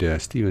interviewed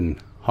Stephen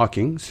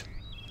Hawking,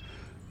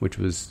 which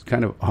was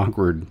kind of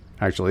awkward,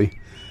 actually.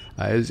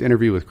 His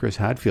interview with Chris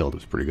Hadfield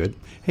was pretty good.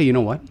 Hey, you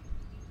know what?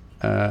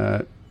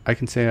 I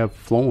can say I've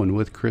flown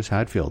with Chris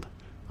Hadfield.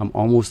 I'm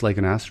almost like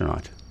an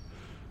astronaut.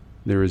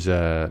 There's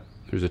a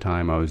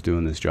time I was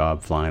doing this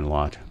job, flying a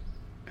lot,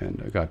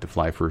 and I got to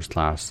fly first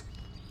class.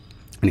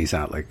 And he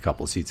sat like a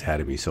couple of seats ahead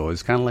of me. So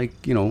it's kind of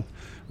like, you know,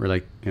 we're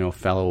like, you know,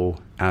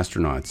 fellow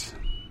astronauts.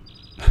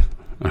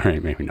 All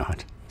right, maybe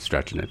not.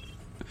 Stretching it.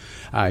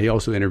 He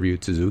also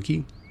interviewed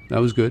Suzuki.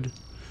 That was good.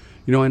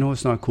 You know, I know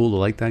it's not cool to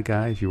like that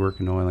guy if you work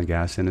in the oil and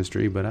gas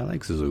industry, but I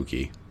like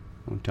Suzuki.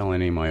 Don't tell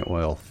any of my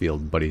oil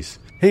field buddies.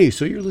 Hey,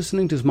 so you're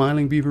listening to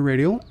Smiling Beaver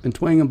Radio and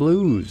Twang and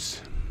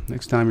Blues.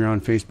 Next time you're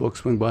on Facebook,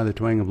 swing by the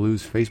Twang and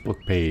Blues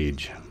Facebook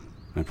page.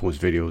 I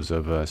post videos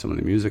of some of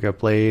the music I've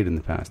played in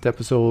the past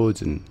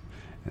episodes and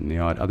the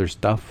odd other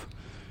stuff.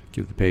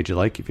 Give the page a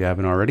like if you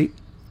haven't already.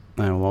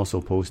 I will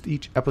also post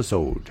each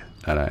episode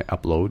that I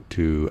upload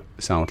to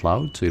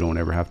SoundCloud, so you don't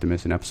ever have to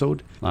miss an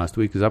episode. Last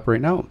week is up right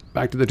now.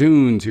 Back to the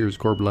tunes. Here's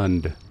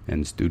Corblund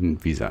and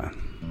Student Visa.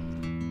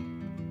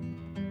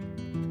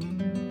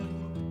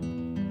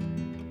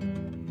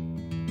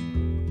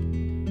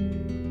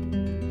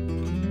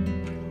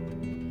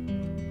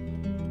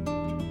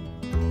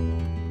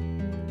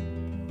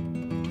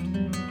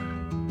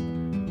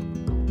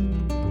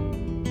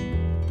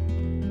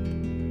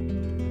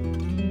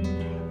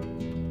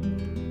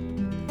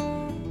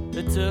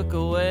 They took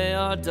away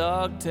our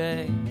dog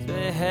tags,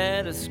 they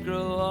had to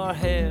screw our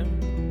hair.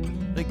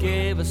 They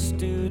gave us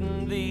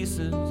student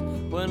visas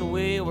when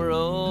we were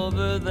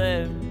over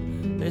there.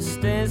 They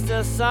staged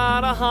us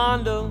out of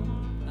Hondo,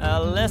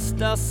 al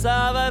Este El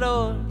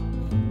Salvador.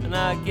 And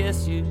I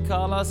guess you'd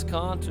call us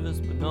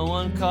Contras, but no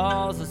one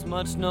calls us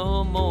much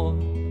no more.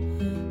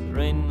 There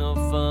ain't no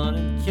fun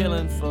in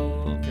killing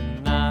folk,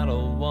 and I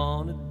don't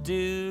wanna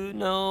do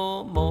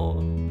no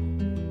more.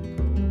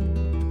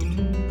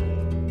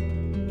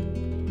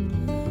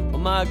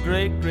 My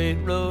great-great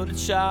rode at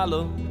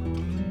Shiloh,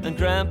 and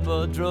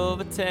Grandpa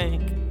drove a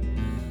tank.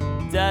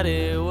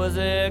 Daddy was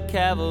air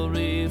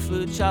cavalry,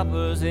 flew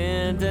choppers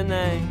in Da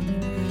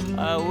Nang.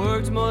 I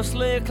worked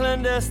mostly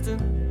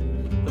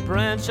clandestine, the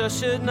branch I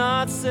should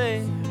not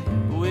say.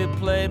 But we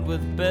played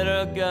with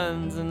better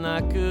guns, and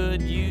I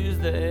could use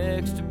the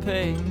extra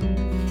pay.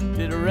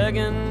 Did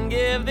Reagan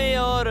give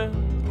the order?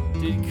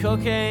 Did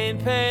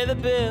cocaine pay the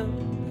bill?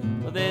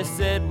 Well, they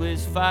said we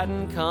was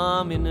fighting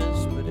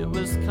communists, but it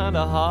was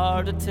kinda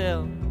hard to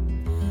tell.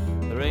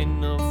 There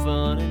ain't no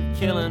fun in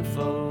killing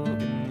folk,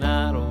 and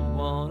I don't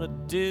wanna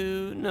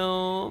do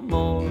no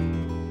more.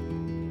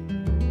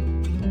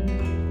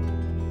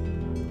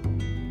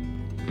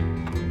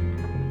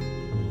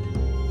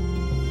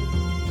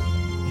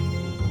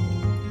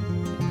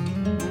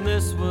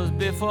 This was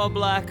before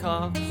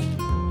Blackhawks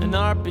and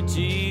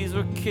RPGs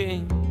were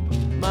king.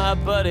 My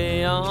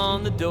buddy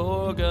on the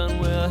door gun,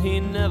 well, he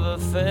never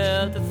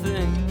felt a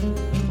thing.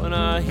 When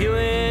our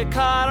Huey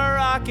caught a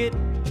rocket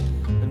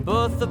and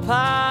both the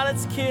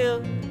pilots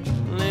killed,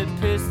 and they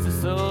pissed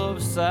us over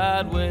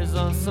sideways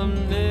on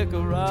some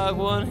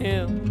Nicaraguan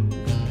hill.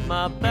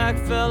 My back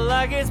felt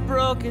like it's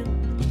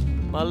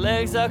broken, my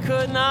legs I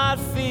could not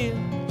feel,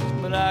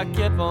 but I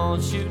kept on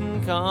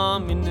shooting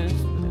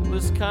communists, but it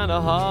was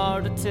kinda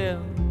hard to tell.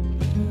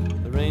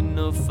 There ain't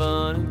no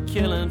fun in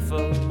killing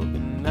folk,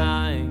 and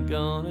I ain't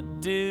gonna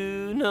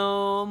do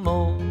no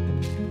more.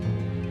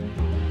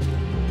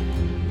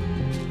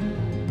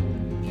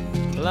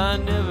 Well, I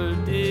never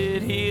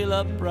did heal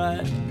up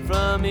right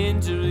from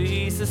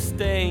injury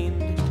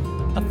sustained.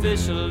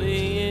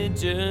 officially in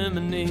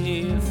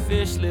Germany,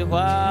 officially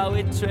while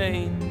we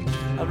trained.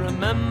 I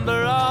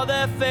remember all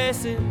their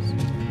faces,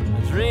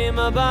 I dream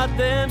about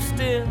them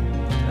still,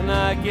 and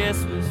I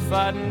guess was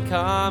fighting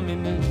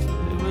communists.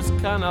 It was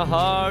kinda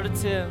hard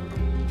to tell.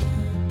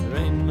 There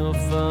ain't no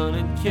fun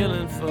in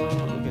killing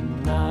folk,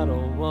 and I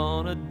don't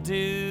wanna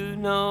do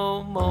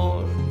no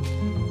more.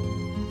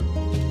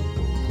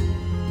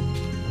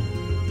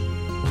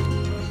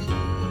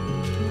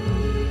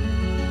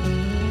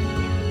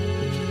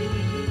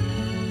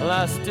 Well,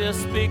 I still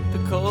speak the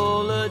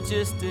cold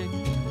logistic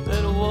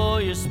that a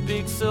warrior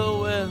speaks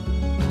so well.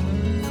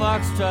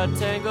 Foxtrot,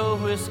 Tango,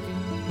 Whiskey,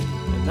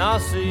 and I'll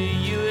see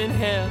you in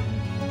hell.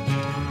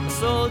 A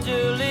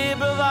soldierly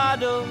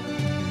bravado,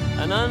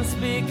 an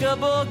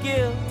unspeakable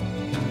guilt.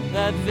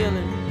 That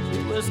village,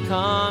 it was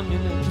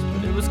communist,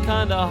 but it was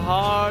kinda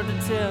hard to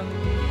tell.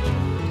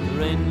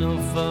 There ain't no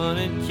fun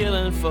in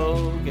killing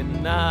folk,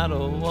 and I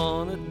don't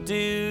wanna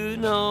do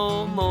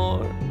no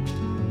more.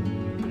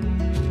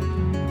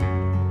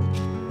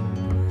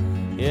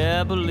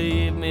 Yeah,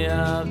 believe me,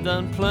 I've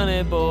done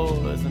plenty,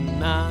 boys,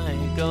 and I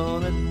ain't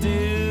gonna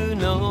do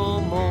no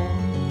more.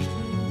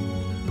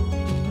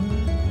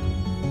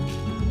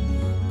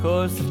 Of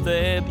course, if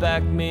they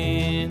back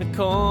me in a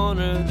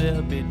corner,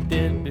 they'll be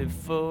dead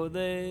before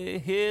they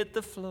hit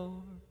the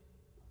floor.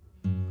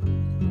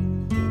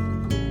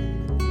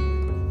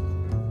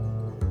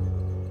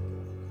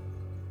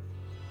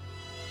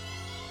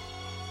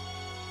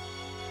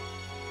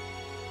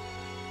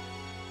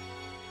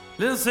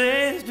 Little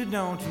sister,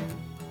 don't you?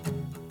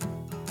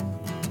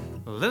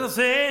 Little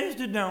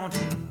sister, don't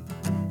you?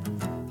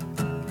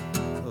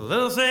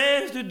 Little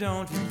sister,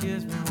 don't you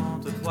kiss me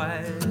once or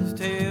twice?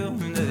 Tell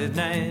me that it's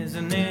nice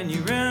and then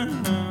you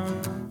run.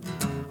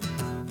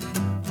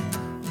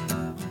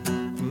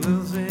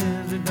 Little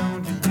sister,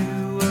 don't you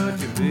do what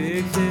your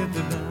big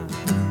sister done?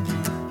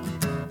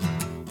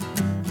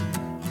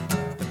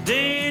 I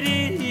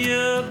dated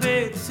your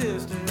big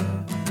sister.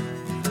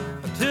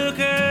 I took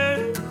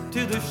her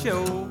to the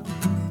show.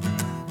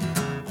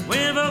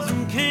 Went for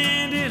some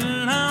candy,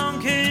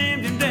 along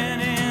came Jim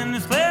Danny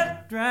and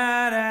slept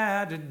right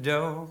out the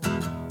door.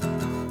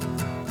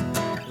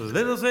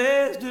 Little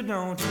sister,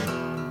 don't you?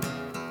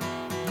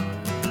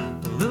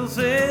 Little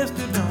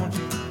sister, don't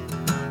you?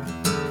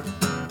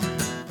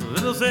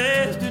 Little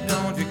sister,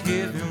 don't you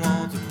kiss me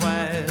once or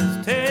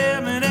twice?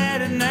 Tell me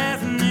that it's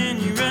nice and then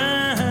you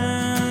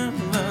run.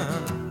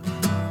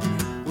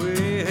 Well,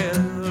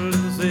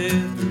 little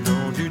sister,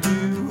 don't you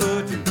do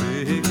what your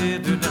big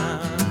sister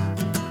done?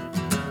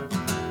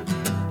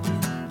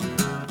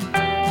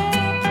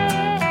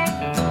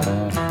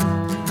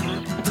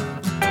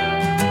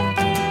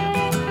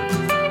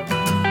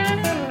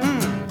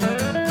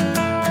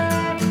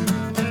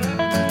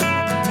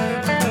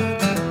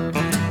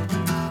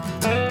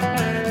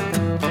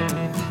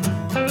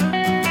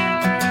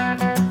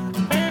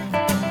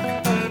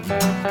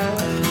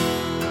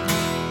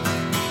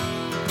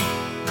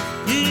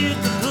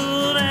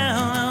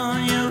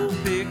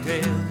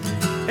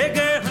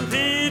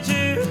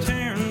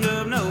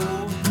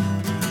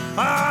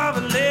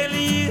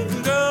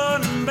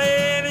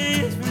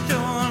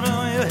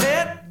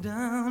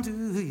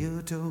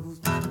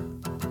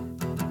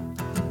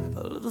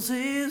 Little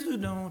sister,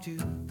 don't you?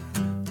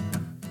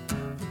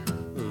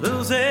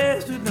 Little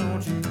sister,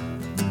 don't you?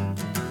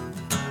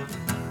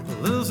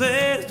 Little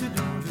sister,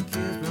 don't you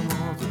kiss me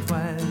once or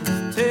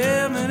twice?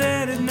 Tell me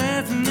that it's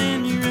nice and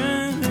then you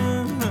run.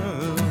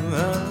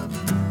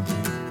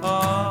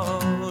 Oh,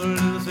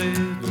 little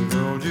sister,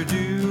 don't you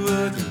do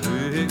what your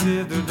big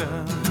sister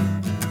done?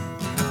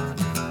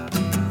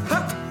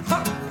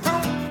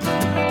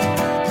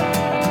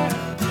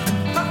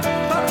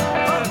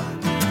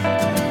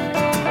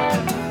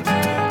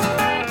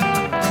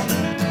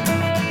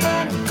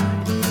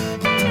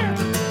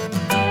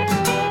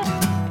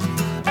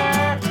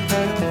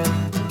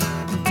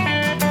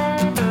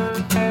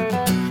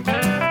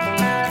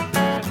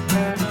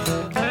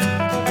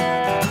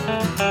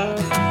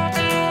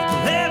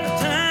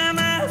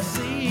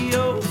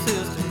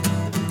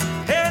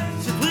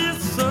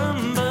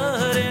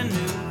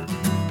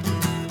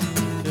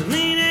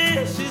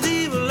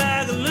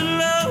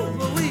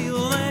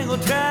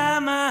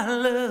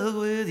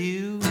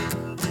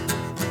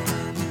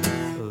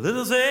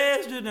 Little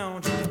sister,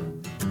 don't you?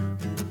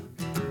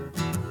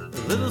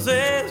 Little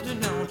sister,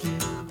 don't you?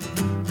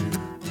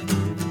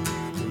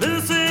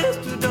 Little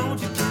sister,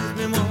 don't you kiss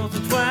me once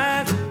or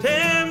twice?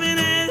 Tell me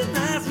that it's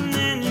nice and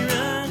then you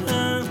run.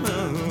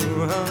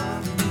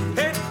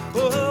 Hey,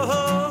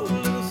 oh,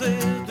 little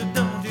sister,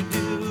 don't you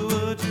do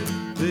what your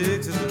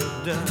big sister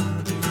done?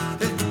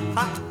 Hey,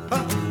 ha, ha.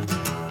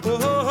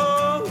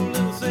 Oh,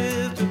 little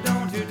sister,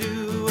 don't you do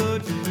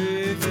what your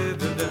big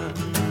sister done?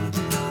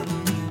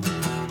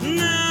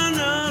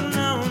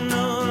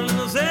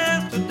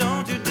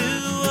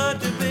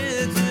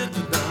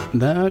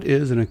 That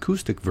is an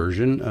acoustic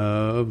version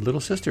of Little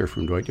Sister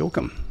from Dwight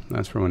Yoakam.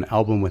 That's from an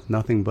album with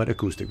nothing but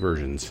acoustic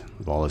versions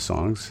of all his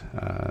songs.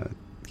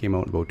 Came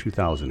out in about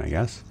 2000, I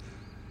guess.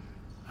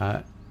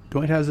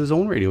 Dwight has his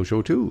own radio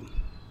show too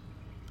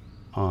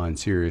on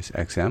Sirius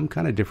XM.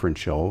 Kind of different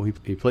show.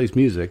 He plays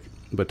music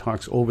but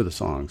talks over the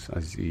songs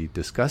as he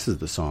discusses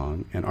the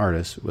song and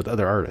artists with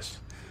other artists.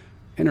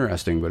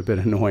 Interesting, but a bit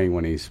annoying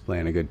when he's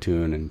playing a good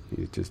tune and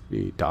he's just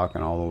be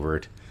talking all over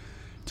it.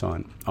 It's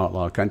on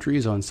Outlaw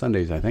Countries on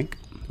Sundays, I think.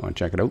 You want to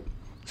check it out?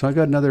 So I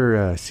got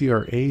another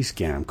CRA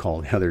scam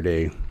call the other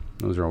day.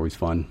 Those are always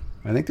fun.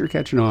 I think they're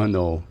catching on,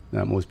 though,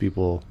 that most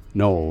people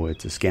know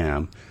it's a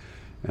scam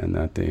and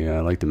that they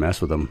like to mess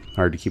with them.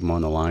 Hard to keep them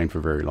on the line for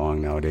very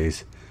long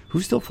nowadays.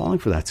 Who's still falling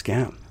for that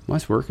scam?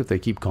 Must work if they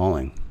keep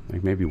calling.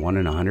 Like maybe 1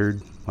 in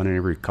 100, 1 in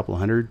every couple of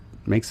hundred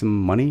makes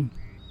them money.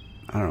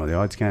 I don't know. The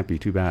odds can't be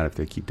too bad if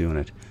they keep doing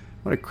it.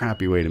 What a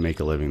crappy way to make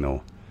a living,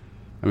 though.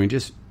 I mean,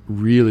 just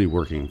really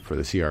working for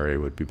the CRA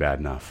would be bad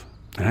enough.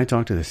 And I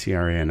talk to the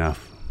CRA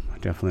enough. I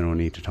definitely don't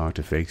need to talk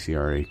to fake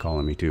CRA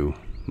calling me too,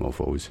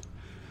 mofos.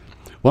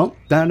 Well,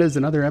 that is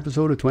another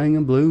episode of Twang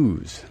and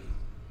Blues.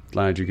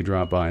 Glad you could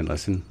drop by and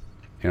listen.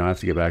 You know, I have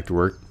to get back to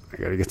work. I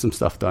got to get some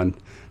stuff done.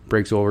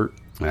 Break's over.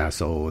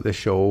 So this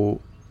show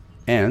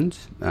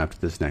ends after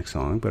this next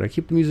song, but I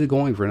keep the music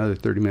going for another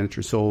 30 minutes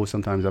or so,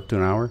 sometimes up to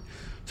an hour.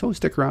 So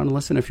stick around and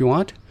listen if you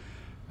want.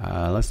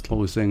 Let's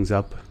close things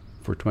up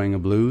for Twang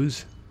and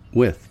Blues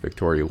with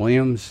Victoria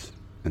Williams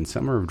and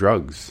Summer of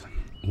Drugs.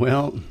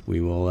 Well,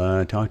 we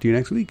will talk to you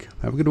next week.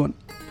 Have a good one.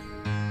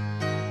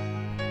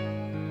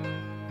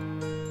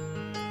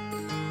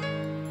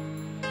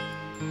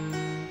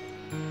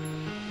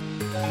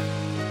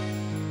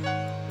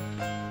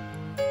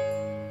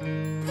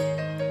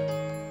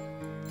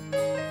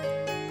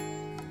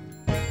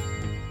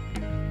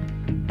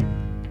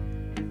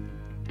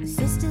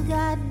 Sister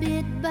got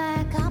bit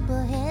by a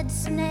copperhead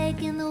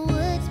snake in the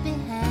woods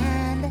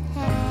behind the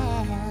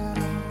house.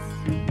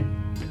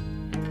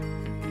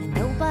 And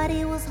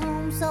nobody was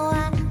home, so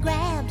I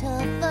grabbed her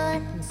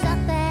foot and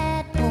sucked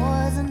that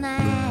poison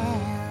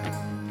out.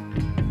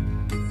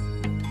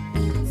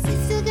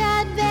 Sister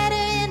got better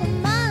in a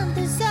month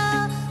or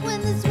so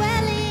when the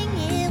swelling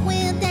it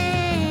went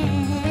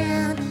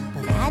down.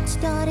 But I'd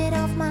started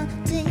off my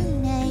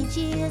teenage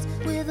years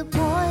with a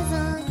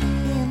poison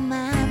in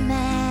my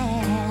mouth.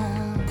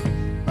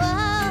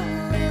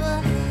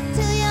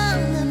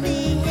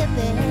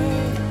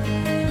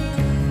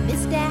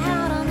 Missed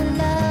out on the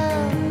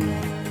love.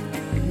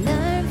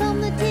 Learned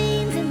from the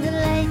teens in the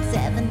late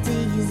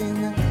 70s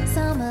in the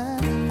summer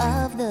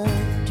of the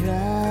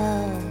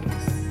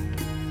drugs.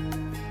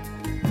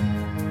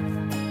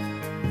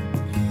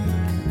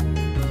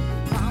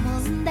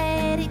 Mamas and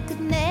daddy could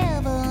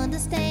never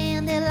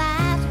understand, their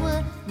lives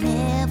were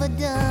never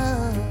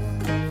done.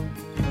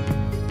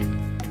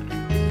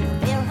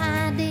 Their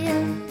idea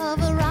of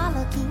a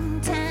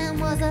rollicking time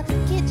was a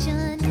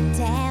kitchen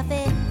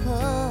taffy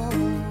pull.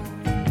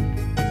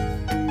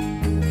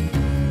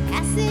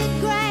 Acid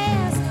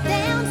grass,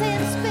 downs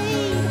and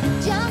speed,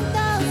 junk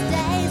those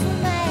days were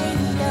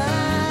made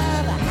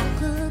of. How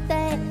could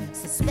they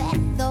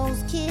suspect those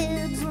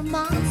kids were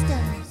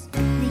monsters?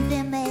 Leave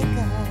their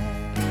makeup.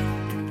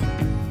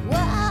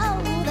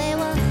 Whoa, they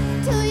were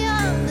too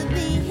young to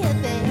be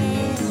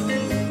hippies.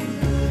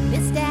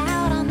 Missed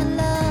out on the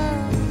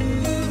love.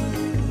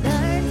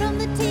 Learned from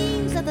the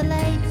teens of the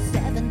late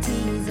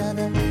 70s of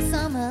the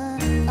summer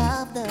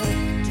of the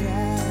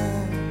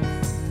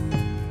drugs.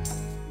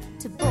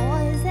 To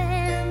boys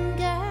and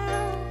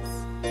girls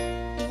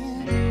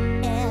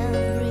in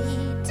every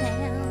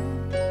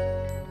town,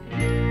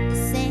 the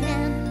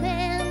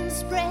Sandman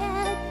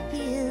spread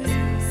his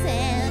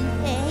sand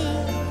hay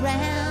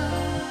round.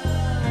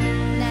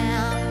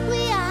 Now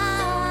we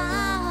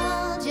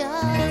are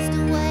just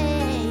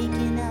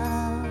waking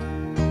up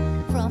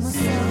from a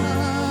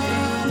summer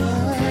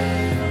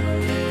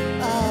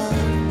of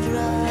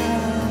drugs.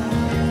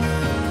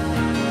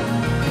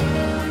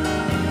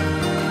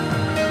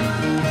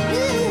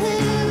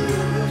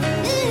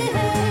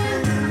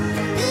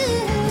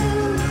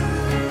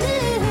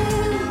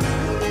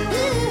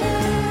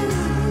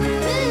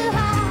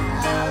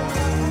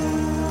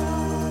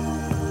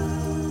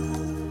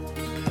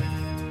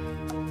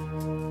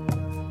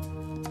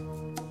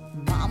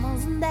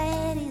 Mamas and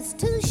daddies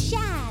too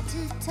shy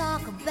to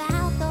talk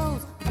about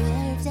those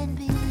birds and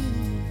bees.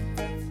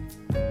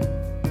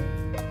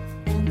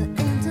 And the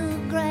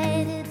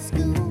integrated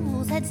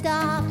schools had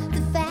stopped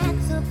the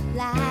facts of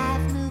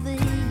life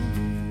movies.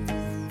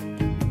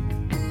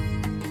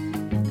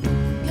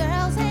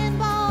 Girls and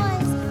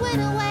boys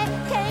went away,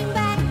 came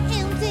back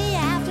empty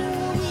after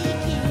a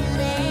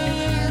weekend.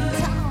 And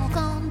talk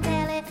on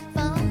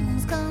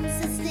telephones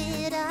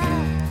consisted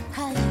of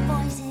hushed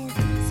voices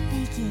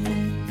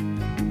speaking.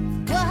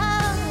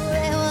 Whoa,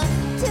 they were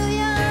too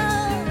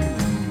young.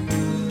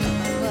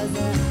 Was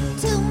it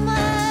too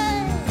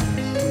much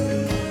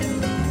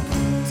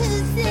to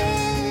say?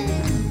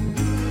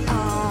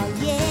 All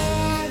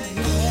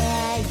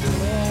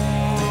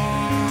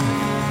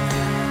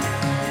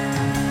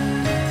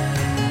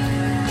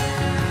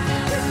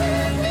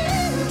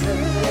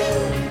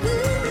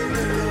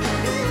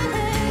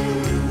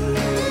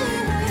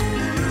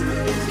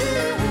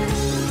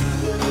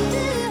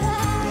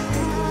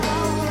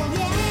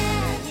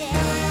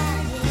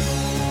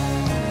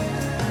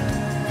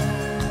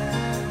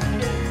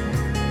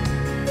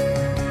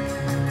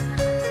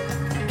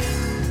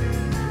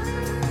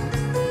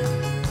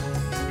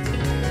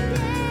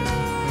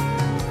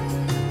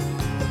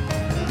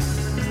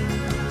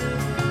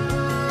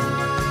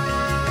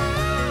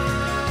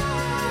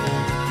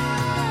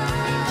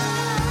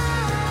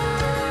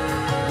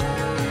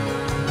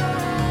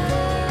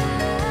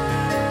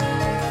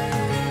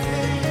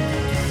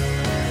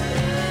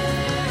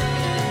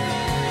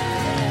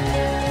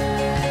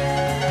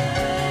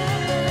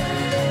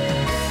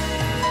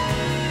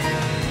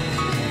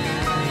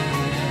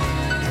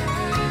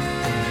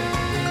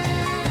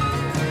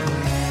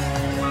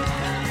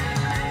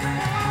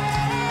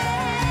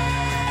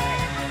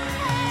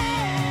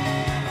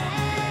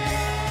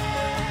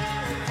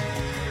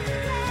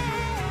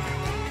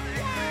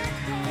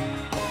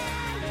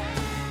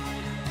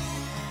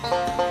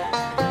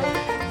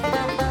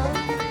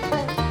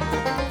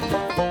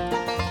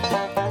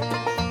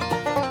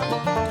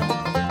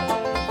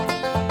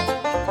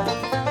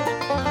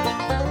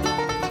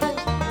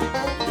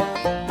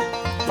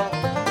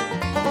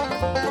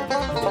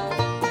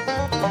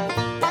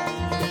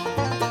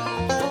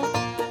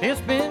It's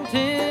been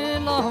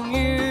 10 long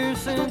years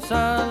since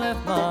I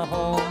left my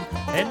home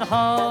in the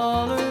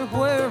holler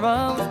where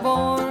I was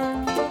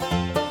born,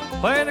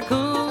 where the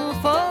cool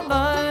fall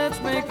nights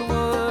make the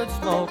wood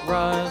smoke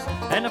rise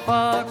and the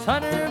fox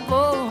hunter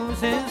blows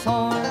his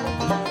horn.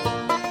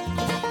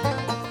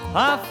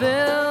 I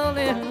fell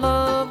in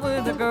love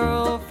with a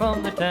girl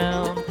from the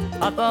town.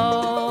 I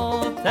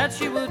thought that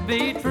she would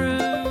be true.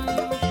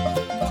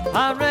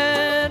 I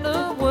ran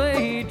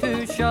away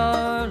to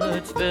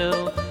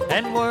Charlottesville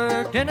and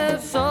worked in a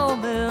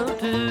sawmill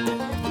too.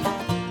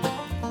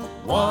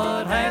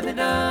 What have they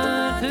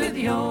done to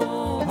the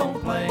old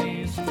home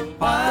place?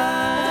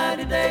 Why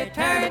did they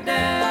tear it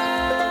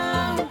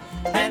down?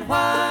 And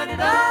why did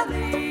I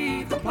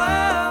leave the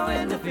plow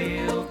in the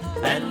field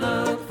and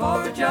look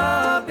for a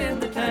job in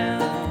the town?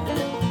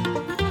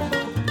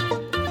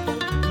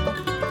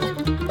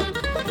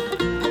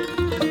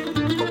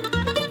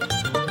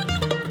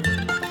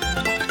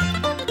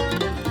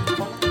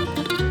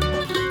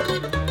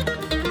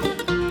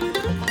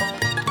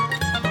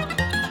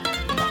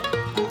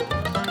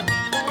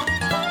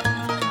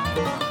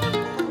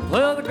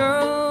 Well, the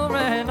girl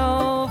ran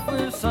off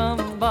with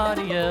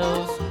somebody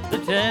else. The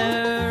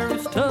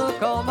terrorists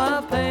took all my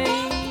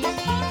pain.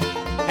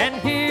 And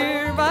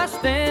here I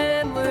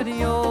stand where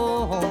the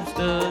old home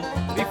stood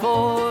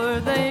before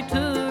they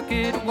took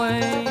it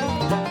away.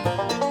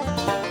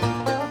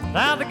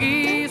 Now the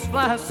geese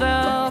fly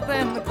south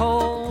and the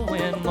cold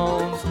wind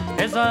moans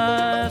as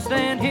I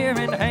stand here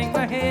and hang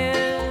my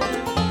head.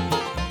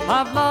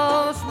 I've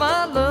lost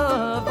my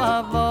love,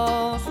 I've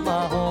lost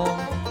my home,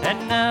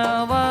 and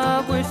now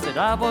I wish that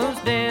I was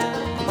dead.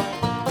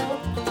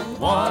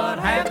 What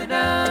have they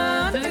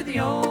done to the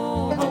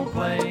old home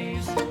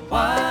place?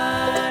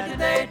 Why did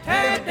they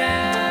tear it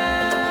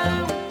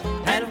down?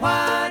 And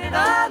why did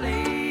I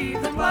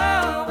leave the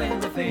plow in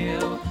the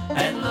field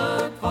and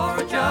look for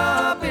a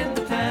job in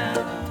the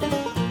town?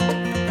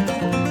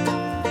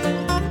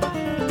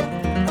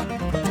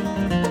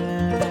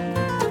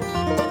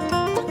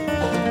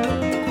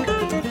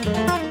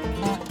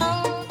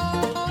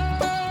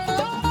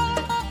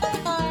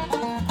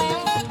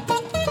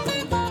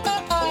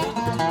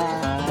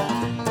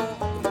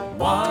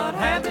 What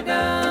have they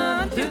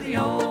done to the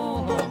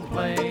old home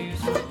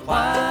place?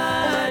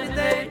 Why did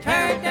they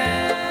tear it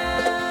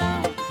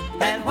down?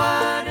 And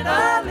why did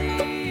I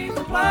leave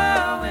the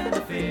plow in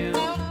the field